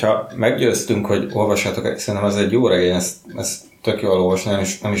 úgyhogy ha meggyőztünk, hogy olvassátok, szerintem ez egy jó regény, ezt tök jól olvasni,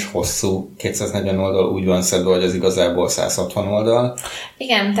 nem is hosszú, 240 oldal úgy van szedve, hogy ez igazából 160 oldal.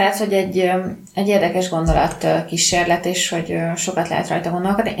 Igen, tehát, hogy egy érdekes gondolat kísérlet, és hogy sokat lehet rajta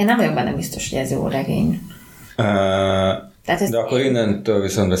gondolkodni. Én nem vagyok benne biztos, hogy ez jó regény. De akkor innentől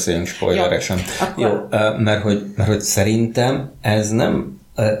viszont beszéljünk spoileresen. Jó, mert hogy szerintem ez nem,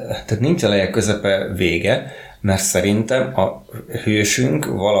 tehát nincs eleje, közepe, vége, mert szerintem a hősünk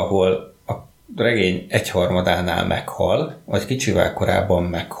valahol a regény 1/3-ánál meghal, vagy kicsivel korábban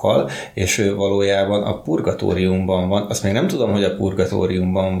meghal, és ő valójában a purgatóriumban van. Azt még nem tudom, hogy a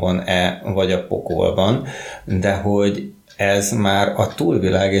purgatóriumban van-e, vagy a pokolban, de hogy ez már a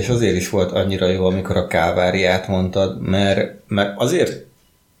túlvilág, és azért is volt annyira jó, amikor a káváriát mondtad, mert azért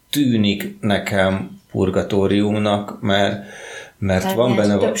tűnik nekem purgatóriumnak, mert tehát van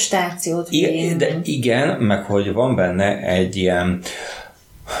benne... több stációt igen, meg hogy van benne egy ilyen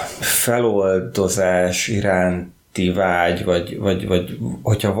feloldozás iránti vágy, vagy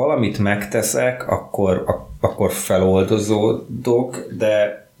hogyha valamit megteszek, akkor feloldozódok,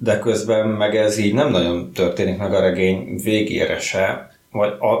 de közben meg ez így nem nagyon történik meg a regény végére se.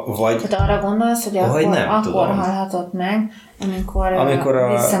 Tehát arra gondolsz, hogy akkor halhatott meg,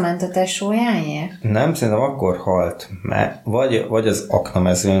 amikor visszament a tesójáért? Nem, szerintem akkor halt meg, vagy az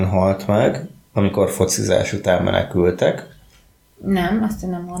aknamezőn halt meg, amikor focizás után menekültek. Nem, azt én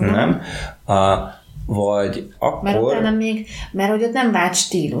nem mondom. Nem. Vagy akkor... Mert utána még, mert hogy ott nem vált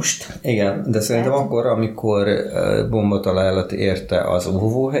stílust. Igen, de szerintem akkor, amikor bombatalálat érte az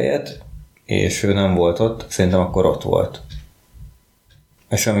óvóhelyet, és ő nem volt ott, szerintem akkor ott volt.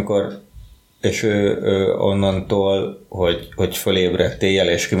 És ő onnantól, hogy fölébredt éjjel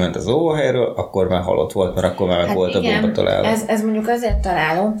és kiment az óvóhelyről, akkor már halott volt, mert akkor már volt igen, a bombatalálat. Ez mondjuk azért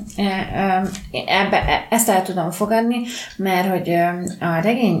találó, ezt el tudom fogadni, mert hogy a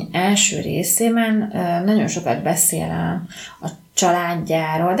regény első részében nagyon sokat beszél a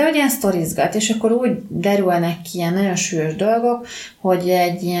családjáról, de ugyan sztorizgat, és akkor úgy derülnek ki ilyen nagyon súlyos dolgok, hogy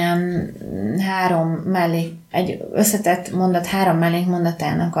egy ilyen egy összetett mondat 3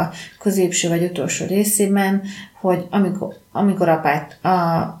 mellékmondatának a középső vagy utolsó részében, hogy amikor apát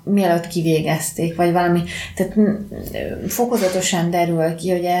mielőtt kivégezték, vagy valami, tehát fokozatosan derül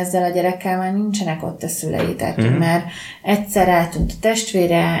ki, hogy ezzel a gyerekkel már nincsenek ott a szülei, tehát mert egyszer eltűnt a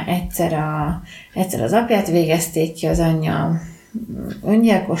testvére, egyszer az apját végezték ki, az anyja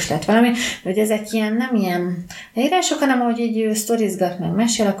öngyilkos lett valami, de hogy ezek nem ilyen leírások, hanem ahogy így sztorizgat meg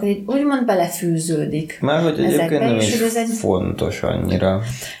mesél, akkor így úgymond belefűződik. Már hogy egyébként nem is fontos annyira.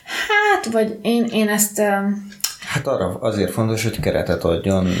 Hát, vagy én ezt... Hát arra azért fontos, hogy keretet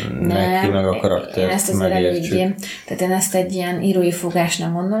adjon neki, meg a karaktert megértsük. Tehát én ezt egy ilyen írói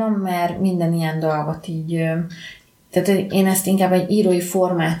fogásnak gondolom, mert minden ilyen dolgot így... Tehát én ezt inkább egy írói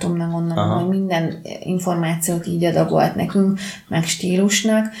formátumnak gondolom, hogy minden információt így adagolt nekünk, meg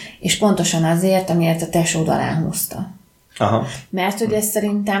stílusnak, és pontosan azért, amiért a tesód aláhúzta. Aha. Mert hogy ez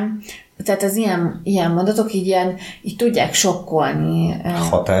szerintem, tehát az ilyen mondatok így tudják sokkolni.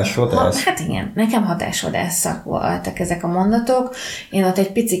 Hatásvadász? Hát igen, nekem hatásvadászak voltak ezek a mondatok. Én ott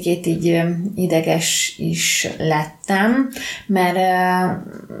egy picikét így ideges is lettem, mert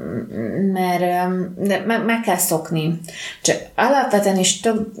meg kell szokni. Csak alapvetően is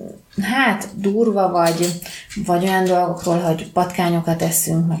több, durva vagy olyan dolgokról, hogy patkányokat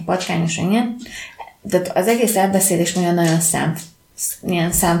eszünk, meg patkányosan ilyen. Tehát az egész elbeszélés nagyon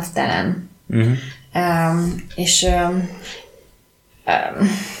ilyen számtelen. És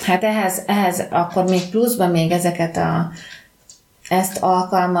hát ehhez akkor még pluszban még ezt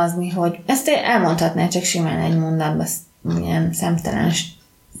alkalmazni, hogy ezt elmondhatná csak simán egy mondatban, ilyen szemtelen,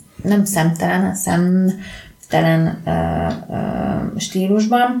 nem szemtelen, hanem szemtelen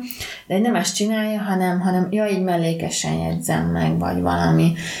stílusban, de nem ezt csinálja, hanem így mellékesen jegyzem meg, vagy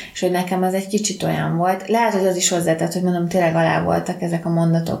valami, és hogy nekem ez egy kicsit olyan volt. Lehet, hogy az is hozzátett, hogy mondom, tényleg alá voltak ezek a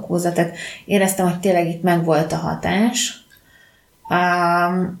mondatok húzva, tehát éreztem, hogy tényleg itt megvolt a hatás.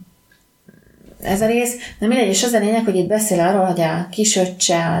 Ez a rész, de mindegy, és az a lényeg, hogy itt beszél arról, hogy a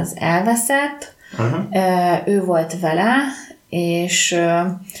kisöccse az elveszett, ő volt vele, és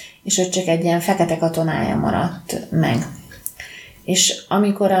ott csak egy ilyen fekete katonája maradt meg. És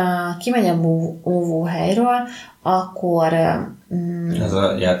amikor kimegy a óvóhelyről, akkor... Ez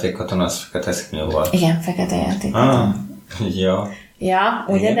a játékkatona, az fekete színű volt. Igen, fekete játékkatona. Ja. Ja,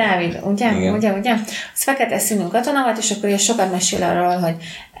 ugye, igen. Dávid? Ugye? Az fekete színű katona volt, és akkor sokat mesél arról, hogy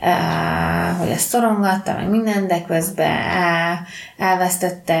hogy ezt szorongatta, meg minden, de közben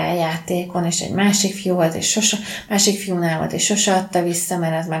elvesztette játékon, és egy másik fiú volt, és másik fiúnál volt, és sose adta vissza,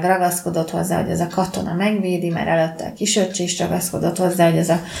 mert az meg ragaszkodott hozzá, hogy ez a katona megvédi, mert előtte a kisöccse is ragaszkodott hozzá, hogy ez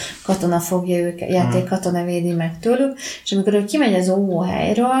a katona fogja őket, játékkatona védi meg tőlük, és amikor ő kimegy az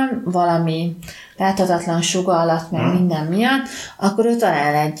óvóhelyről, valami láthatatlan suga alatt, meg minden miatt, akkor ő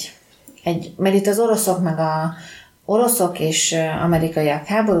talál mert itt az oroszok és amerikaiak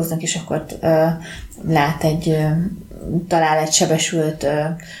háborúznak, és akkor talál egy sebesült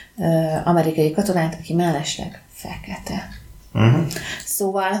amerikai katonát, aki mellesleg fekete.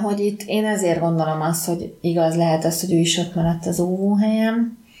 Szóval, hogy itt én ezért gondolom azt, hogy igaz lehet az, hogy ő is ott maradt az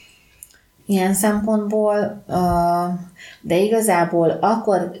óvóhelyen, ilyen szempontból, de igazából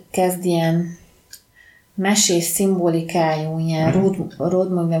akkor kezd ilyen mesés szimbolikájú, ilyen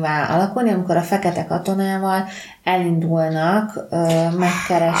road movie-vel alakulni, amikor a fekete katonával elindulnak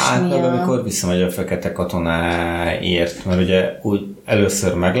megkeresni. Hát, amikor visszamegy a fekete katonáért, mert ugye úgy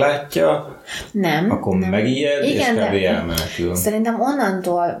először meglátja, akkor megijed, és kb. Elmenekül. Szerintem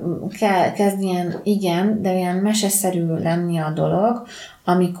onnantól kezd ilyen, de ilyen meseszerű lenni a dolog,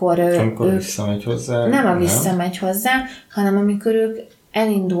 amikor ők visszamegy hozzá. Nem visszamegy hozzá, hanem amikor ők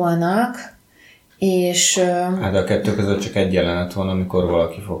elindulnak, és... Hát a kettő között csak egy jelenet van, amikor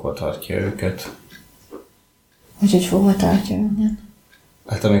valaki fogva tartja őket. Úgyhogy fogva tartja őket?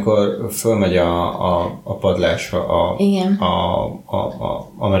 Hát amikor fölmegy a padlásra a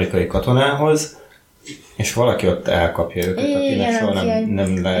amerikai katonához, és valaki ott elkapja őket, akinek soha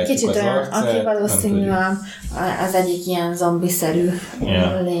nem látjuk az arcát. Aki valószínű az egyik ilyen zombiszerű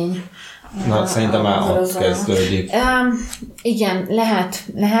lény. Na, szerintem már ott kezdődik. Igen, lehet.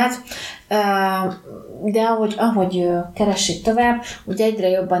 De ahogy keresik tovább, ugye egyre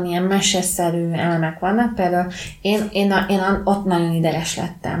jobban ilyen meseszerű elemek vannak. Például én ott nagyon ideges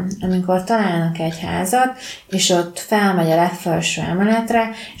lettem. Amikor találnak egy házat, és ott felmegy a legfelső emeletre,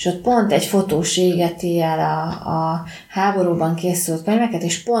 és ott pont egy fotós égeti el a háborúban készült könyveket,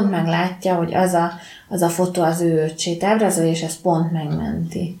 és pont meglátja, hogy az a fotó az ő öccsét ábrázolja, és ez pont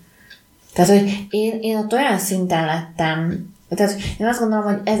megmenti. Tehát, hogy én ott olyan szinten lettem, tehát én azt gondolom,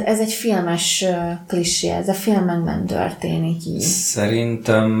 hogy ez egy filmes klisé, ez a filmekben történik így.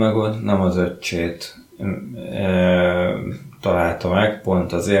 Szerintem meg ott nem az öccsét találta meg,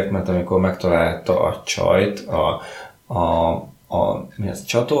 pont azért, mert amikor megtalálta a csajt a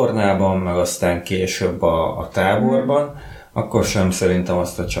csatornában, meg aztán később a táborban, akkor sem szerintem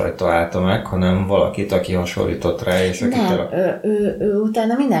azt a csajt találta meg, hanem valakit, aki hasonlított rá, és aki... Nem, ő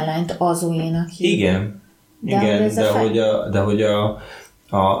utána minden lányt Azuénak hív. Igen, de hogy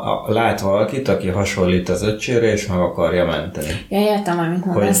lát valakit, aki hasonlít az öccsére, és meg akarja menteni. Ja, értem, amit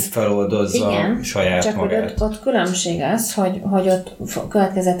mondasz. Hogy feloldozza saját csak magát. Csak ott különbség az, hogy ott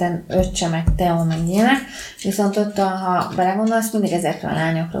következeten öccse, meg Teó, meg ilyenek, viszont ott, ha belegondolsz, mindig ezekre a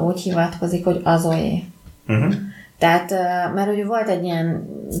lányokra úgy hivatkozik, hogy Azoé. Tehát, mert ugye volt egy ilyen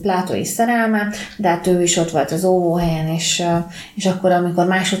plátói szerelme, de hát ő is ott volt az óvóhelyen, és akkor, amikor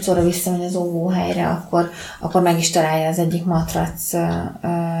másodszorra visszamegy az óvóhelyre, akkor meg is találja az egyik matrac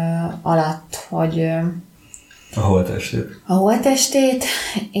alatt, hogy... A holttestét. A holttestét,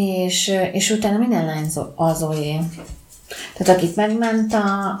 és utána minden lány Azoé. Tehát akit megment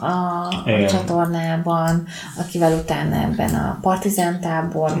a csatornában, akivel utána ebben a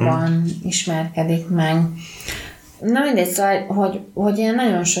partizántáborban ismerkedik meg. Na mindegy, szóval, hogy ilyen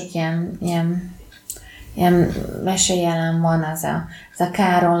nagyon sok ilyen mesejelen van, az a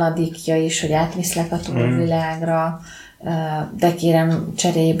káronladikja is, hogy átviszlek a túlvilágra, de kérem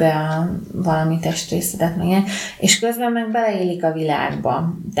cserébe valami testrészedet, meg ilyen. És közben meg beleillik a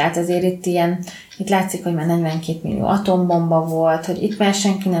világba. Tehát azért itt látszik, hogy már 42 millió atombomba volt, hogy itt már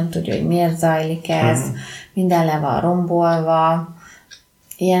senki nem tudja, hogy miért zajlik ez, minden le van rombolva,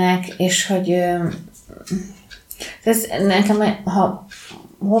 ilyenek, és hogy ez nekem, ha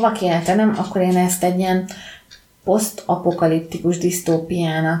hova kéne tennem, akkor én ezt egy ilyen posztapokaliptikus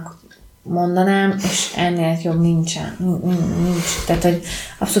disztópiának mondanám, és ennél jobb nincs. Tehát, hogy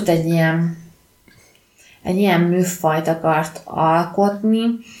abszolút egy ilyen műfajt akart alkotni,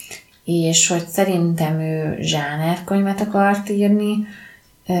 és hogy szerintem ő zsánerkönyvet akart írni,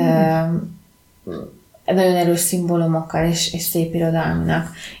 nagyon erős szimbólumokkal és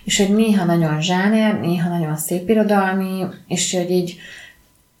szépirodalminak. És hogy néha nagyon zsáner, néha nagyon szépirodalmi, és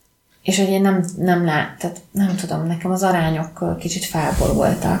hogy én nem tehát nem tudom, nekem az arányok kicsit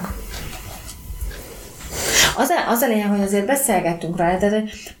felborultak. Az a lényeg, hogy azért beszélgettünk rá, tehát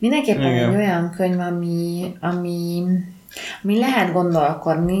mindenképpen egy olyan könyv, ami Mi lehet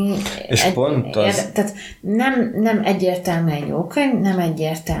gondolkodni. És pont az... Tehát nem egyértelműen jó könyv, nem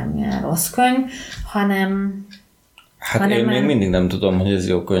egyértelműen rossz könyv, hanem... Hát én még mindig nem tudom, hogy ez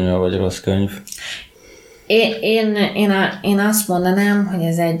jó könyv vagy rossz könyv. Én azt mondanám, hogy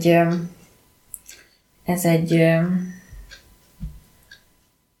ez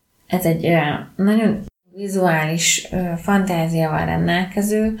egy nagyon vizuális fantáziával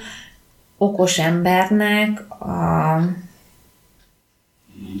rendelkező, okos embernek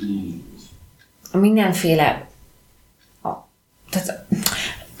a mindenféle tehát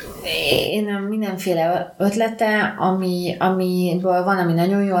mindenféle ötlete, amiből van, ami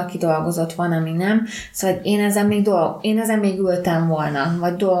nagyon jól kidolgozott, van, ami nem. Szóval én ezen még ültem volna,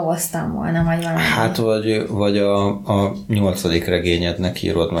 vagy dolgoztam volna, vagy valami. Hát, vagy a 8. regényednek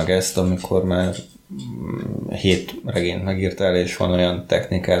írod meg ezt, amikor már 7 regényt megírtál, és van olyan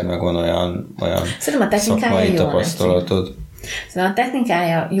technikád, meg van olyan szakmai tapasztalatod. Szóval a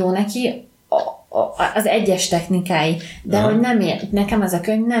technikája jó neki, az egyes technikái, de hogy nekem ez a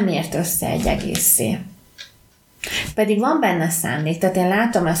könyv nem ért össze egy egészé. Pedig van benne szándék, tehát én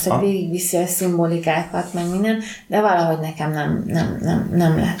látom ezt, hogy végigviszi a szimbolikákat, meg minden, de valahogy nekem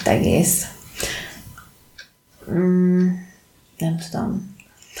nem lett egész. Nem tudom.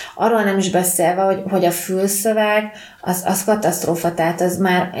 Arról nem is beszélve, hogy a fülszöveg, az katasztrófa, tehát az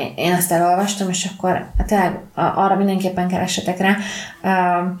már, én azt elolvastam, és akkor tényleg arra mindenképpen keressetek rá,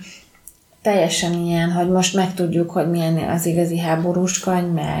 teljesen ilyen, hogy most megtudjuk, hogy milyen az igazi háborús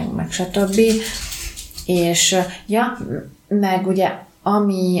könyv, meg stb. És meg ugye,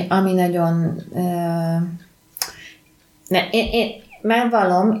 ami nagyon én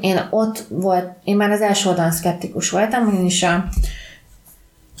megvallom, én már az első oldalon szkeptikus voltam, ugyanis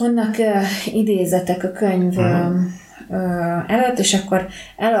vannak idézetek a könyv előtt, és akkor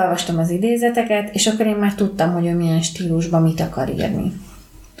elolvastam az idézeteket, és akkor én már tudtam, hogy ő milyen stílusban mit akar írni.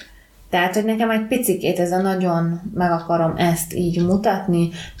 Tehát, hogy nekem egy picikét ez a nagyon meg akarom ezt így mutatni,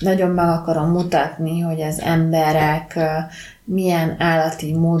 nagyon meg akarom mutatni, hogy az emberek milyen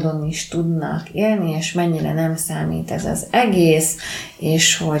állati módon is tudnak élni, és mennyire nem számít ez az egész,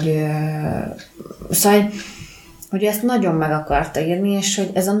 és hogy szóval, hogy ezt nagyon meg akarta írni, és hogy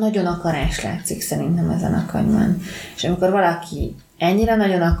ez a nagyon akarás látszik szerintem ezen a könyvben. És amikor valaki ennyire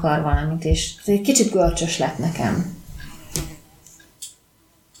nagyon akar valamit, és egy kicsit görcsös lett nekem.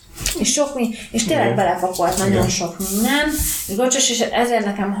 És tényleg belepakolt nagyon sok minden, görcsös, és ezért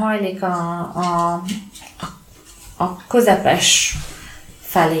nekem hajlik a közepes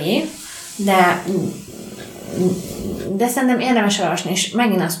felé, de szerintem érdemes olvasni, és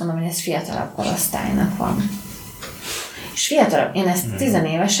megint azt mondom, hogy ez fiatalabb korosztálynak van. És fiatalabb, én ezt 10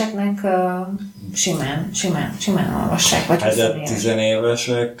 éveseknek simán olvassák, vagy 20 éves. 10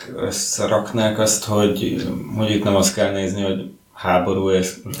 évesek összeraknák azt, hogy itt nem azt kell nézni, hogy háború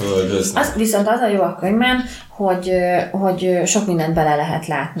és földözni. Viszont az a jó a könyvben, hogy sok mindent bele lehet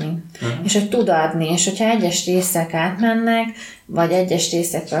látni. És hogy tud adni, és hogyha egyes részek átmennek, vagy egyes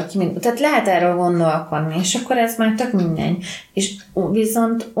részekről tehát lehet erről gondolkodni, és akkor ez már tök mindegy. És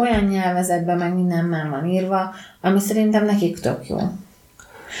viszont olyan nyelvezetben meg mindenben van írva, ami szerintem nekik tök jó.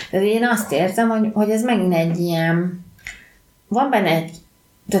 Tehát én azt érzem, hogy ez megint egy ilyen, van benne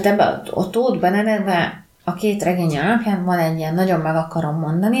tehát ebben a Tóth Benedekben a 2 regény alapján van egy ilyen, nagyon meg akarom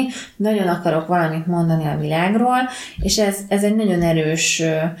mondani, nagyon akarok valamit mondani a világról, és ez egy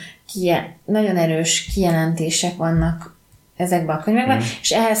nagyon erős kijelentések vannak ezekben a könyvekben,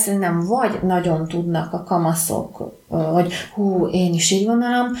 és ehhez szerintem vagy nagyon tudnak a kamaszok, hogy én is így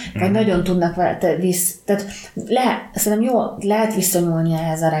gondolom, vagy nagyon tudnak vele, tehát szerintem lehet viszonyulni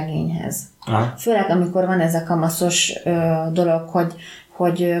ehhez a regényhez. Főleg, amikor van ez a kamaszos dolog,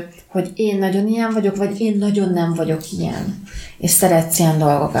 hogy én nagyon ilyen vagyok, vagy én nagyon nem vagyok ilyen, és szeretsz ilyen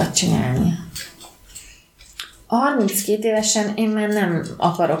dolgokat csinálni. A 32 évesen én már nem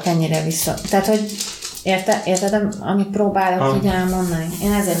akarok ennyire tehát, hogy érted, amit próbálok így elmondani?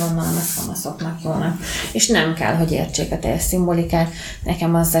 Én ezért gondolom ezt kamaszoknak jónak. És nem kell, hogy értsék a teljes szimbolikát.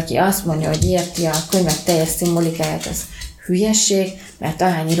 Nekem az, aki azt mondja, hogy érti a könyvek teljes szimbolikáját, az hülyesség, mert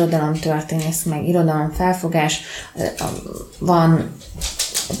ahány irodalomtörténész, meg irodalomfelfogás van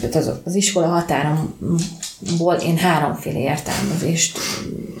az iskola határomból, én 3 értelmezést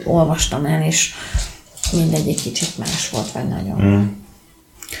olvastam el, és mindegyik kicsit más volt, vagy nagyon.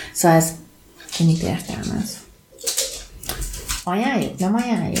 Szóval ez ki mit értelmez? Ajánljuk? Nem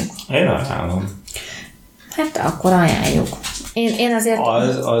ajánljuk? Én ajánlom. Hát akkor ajánljuk. Én azért...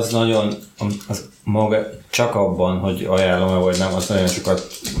 Az nagyon... Az maga csak abban, hogy ajánlom-e vagy nem, az nagyon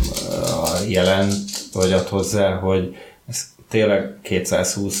sokat jelent, vagy ad hozzá, hogy ez tényleg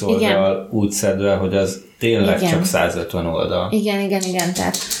 220 oldal úgy szedve, hogy az tényleg csak 150 oldal. Igen,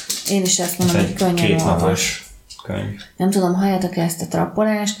 tehát én is ezt mondom, hogy könnyen 2 napos könyv. Nem tudom, halljátok-e ezt a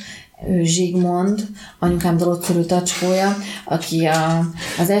trappolást? Ő Zsigmond, anyukám drótszörű tacskója, aki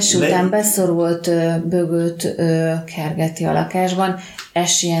az eső után beszorult bögőt kergeti a lakásban.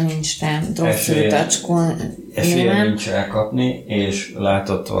 Esélye nincs rá, drótszörű tacskó. Esélye nincs elkapni, és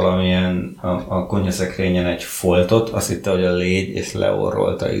látott valamilyen a konyhaszekrényen egy foltot, azt hitte, hogy a légy, és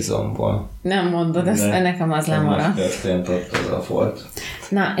leorrolta izomból. Nem mondod, ezt nekem az lemaradt. Történt ott az a folt.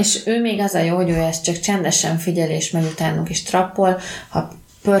 Na, és ő még az a jó, hogy ő ezt csak csendesen figyel, és meg utánunk is trappol. Ha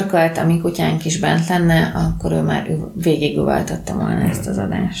pörkölt, a mi kutyánk is bent lenne, akkor ő már végigüvöltötte volna ezt az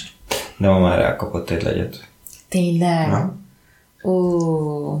adást. De ma már elkapott egy legyet. Tényleg?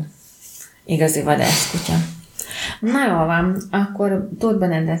 Igazi vadászkutya. Na jól van, akkor Tóth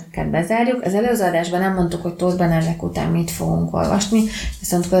Benedeket bezárjuk. Az előző adásban nem mondtuk, hogy Tóth Benedek után mit fogunk olvasni,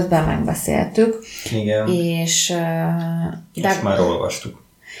 viszont közben megbeszéltük. Igen. És már olvastuk.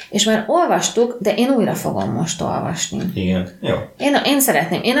 És már olvastuk, de én újra fogom most olvasni. Igen, jó. Én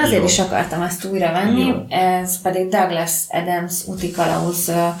szeretném. Én azért jó. is akartam ezt újra venni, jó. Ez pedig Douglas Adams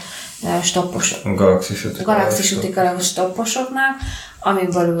útikalauz stopposok. Galaxis útikalauz stopposoknak,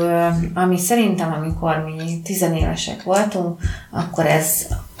 ami szerintem, amikor mi 10 évesek voltunk, akkor ez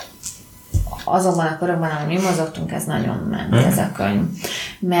azonban a körökben, ahol mi mozogtunk, ez nagyon ment, ez a könyv.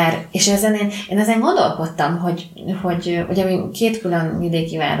 És én ezen gondolkodtam, hogy ugye mi 2 külön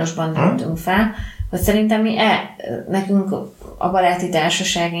vidéki városban nőttünk fel, hogy szerintem nekünk a baráti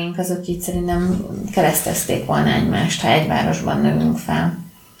társaságaink azok így szerintem keresztezték volna egymást, ha egy városban növünk fel.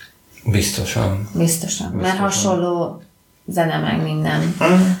 Biztosan. Mert hasonló zene, meg minden,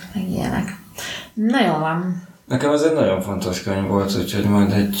 meg ilyenek. Na jó van. Nekem ez egy nagyon fontos könyv volt, úgyhogy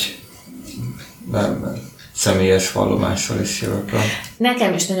majd egy személyes vallomással is jövök.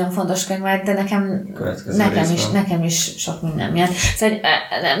 Nekem is nagyon fontos könyv volt, de nekem is sok minden miatt. Szóval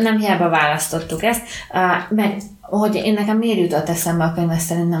nem hiába választottuk ezt, meg hogy nekem miért jutott eszembe a könyv, ezt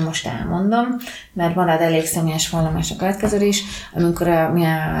szerintem most elmondom, mert marad elég személyes vallomás a következő is. Amikor mi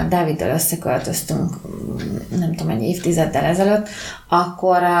a Dáviddal összeköltöztünk, nem tudom, egy évtizeddel ezelőtt,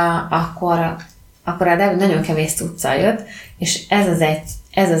 akkor a Dávid nagyon kevés cuccal jött, és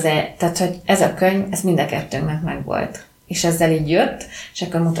tehát, hogy ez a könyv, ez mind a kettőnknek megvolt. És ezzel így jött, és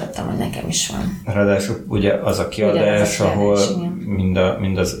akkor mutattam, hogy nekem is van. Ráadásul ugye az a kiadás, ahol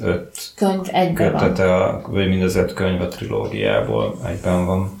mind az 5 könyv egyben van. Vagy mind az 5 könyv a trilógiából egyben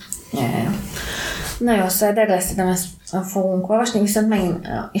van. Ja. Na jó, szóval Douglas-t ezt fogunk olvasni, viszont megint,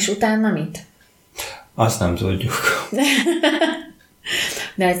 és utána mit? Azt nem tudjuk.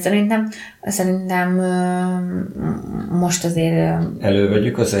 De szerintem most azért...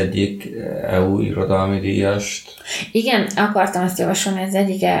 Elővegyük az egyik EU irodalmi díjast. Igen, akartam ezt javasolni, az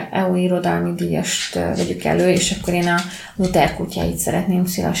egyik EU irodalmi díjast vegyük elő, és akkor én a Luther kutyáit szeretném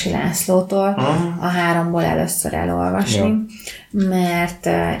Szilasi Lászlótól a 3-ból először elolvasni. Jó. Mert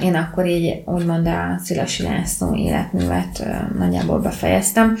én akkor így úgymond a Szilasi László életművet nagyjából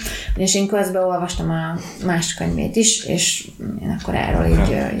befejeztem, és én közben olvastam a más könyvét is, és én akkor erről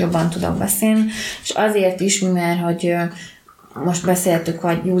így jobban tudok beszélni. És azért is, mert hogy most beszéltük,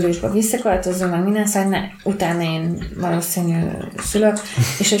 hogy júliusban visszaköltözünk, meg minden, szóval utána én valószínű szülök,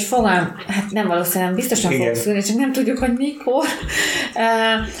 és hogy hát nem valószínűleg, biztosan fogok szülni, csak nem tudjuk, hogy mikor.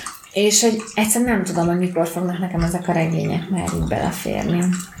 És hogy egyszerűen nem tudom, hogy mikor fognak nekem ezek a regények már így beleférni.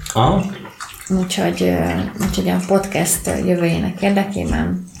 Úgyhogy a podcast jövőjének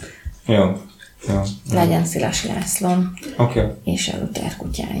érdekében legyen Szilasi László és a Luther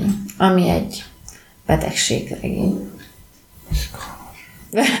kutyái, ami egy betegségregény.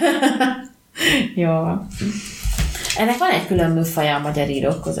 Jó. Ennek van egy külön műfaja a magyar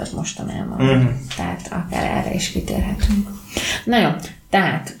írók között mostanában. Tehát akár erre is kitérhetünk. Na jó,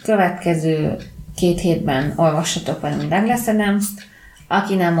 tehát következő 2 hétben olvassatok valami Douglas Adams-t.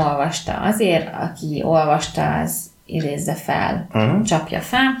 Aki nem olvasta azért, aki olvasta, az idézze fel, csapja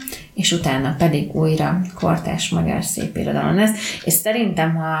fel, és utána pedig újra kortárs magyar szépirodalom lesz. És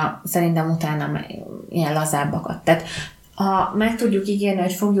szerintem utána ilyen lazábbakat. Tehát ha meg tudjuk ígérni,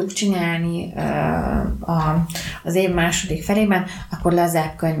 hogy fogjuk csinálni az év második felében, akkor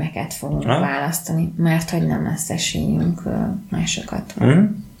lazább könyveket fogunk választani, mert hogy nem lesz esélyünk másokat.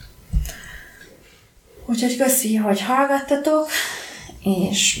 Úgyhogy köszi, hogy hallgattatok,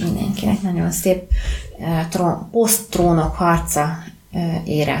 és mindenkinek nagyon szép poszttrónok harca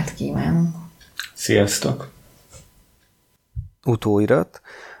érát kívánunk. Sziasztok! Utóirat.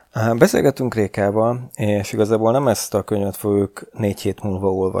 Beszélgetünk Rékával, és igazából nem ezt a könyvet fogjuk 4 hét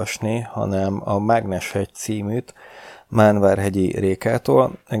múlva olvasni, hanem a Mágneshegy címűt Mánvárhegyi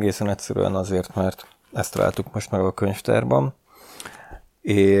Rékától, egészen egyszerűen azért, mert ezt találtuk most meg a könyvtárban,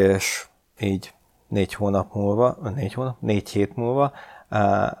 és így 4 hét múlva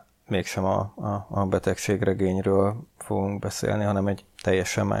mégsem a betegségregényről fogunk beszélni, hanem egy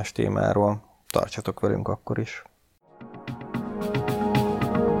teljesen más témáról. Tartsatok velünk akkor is!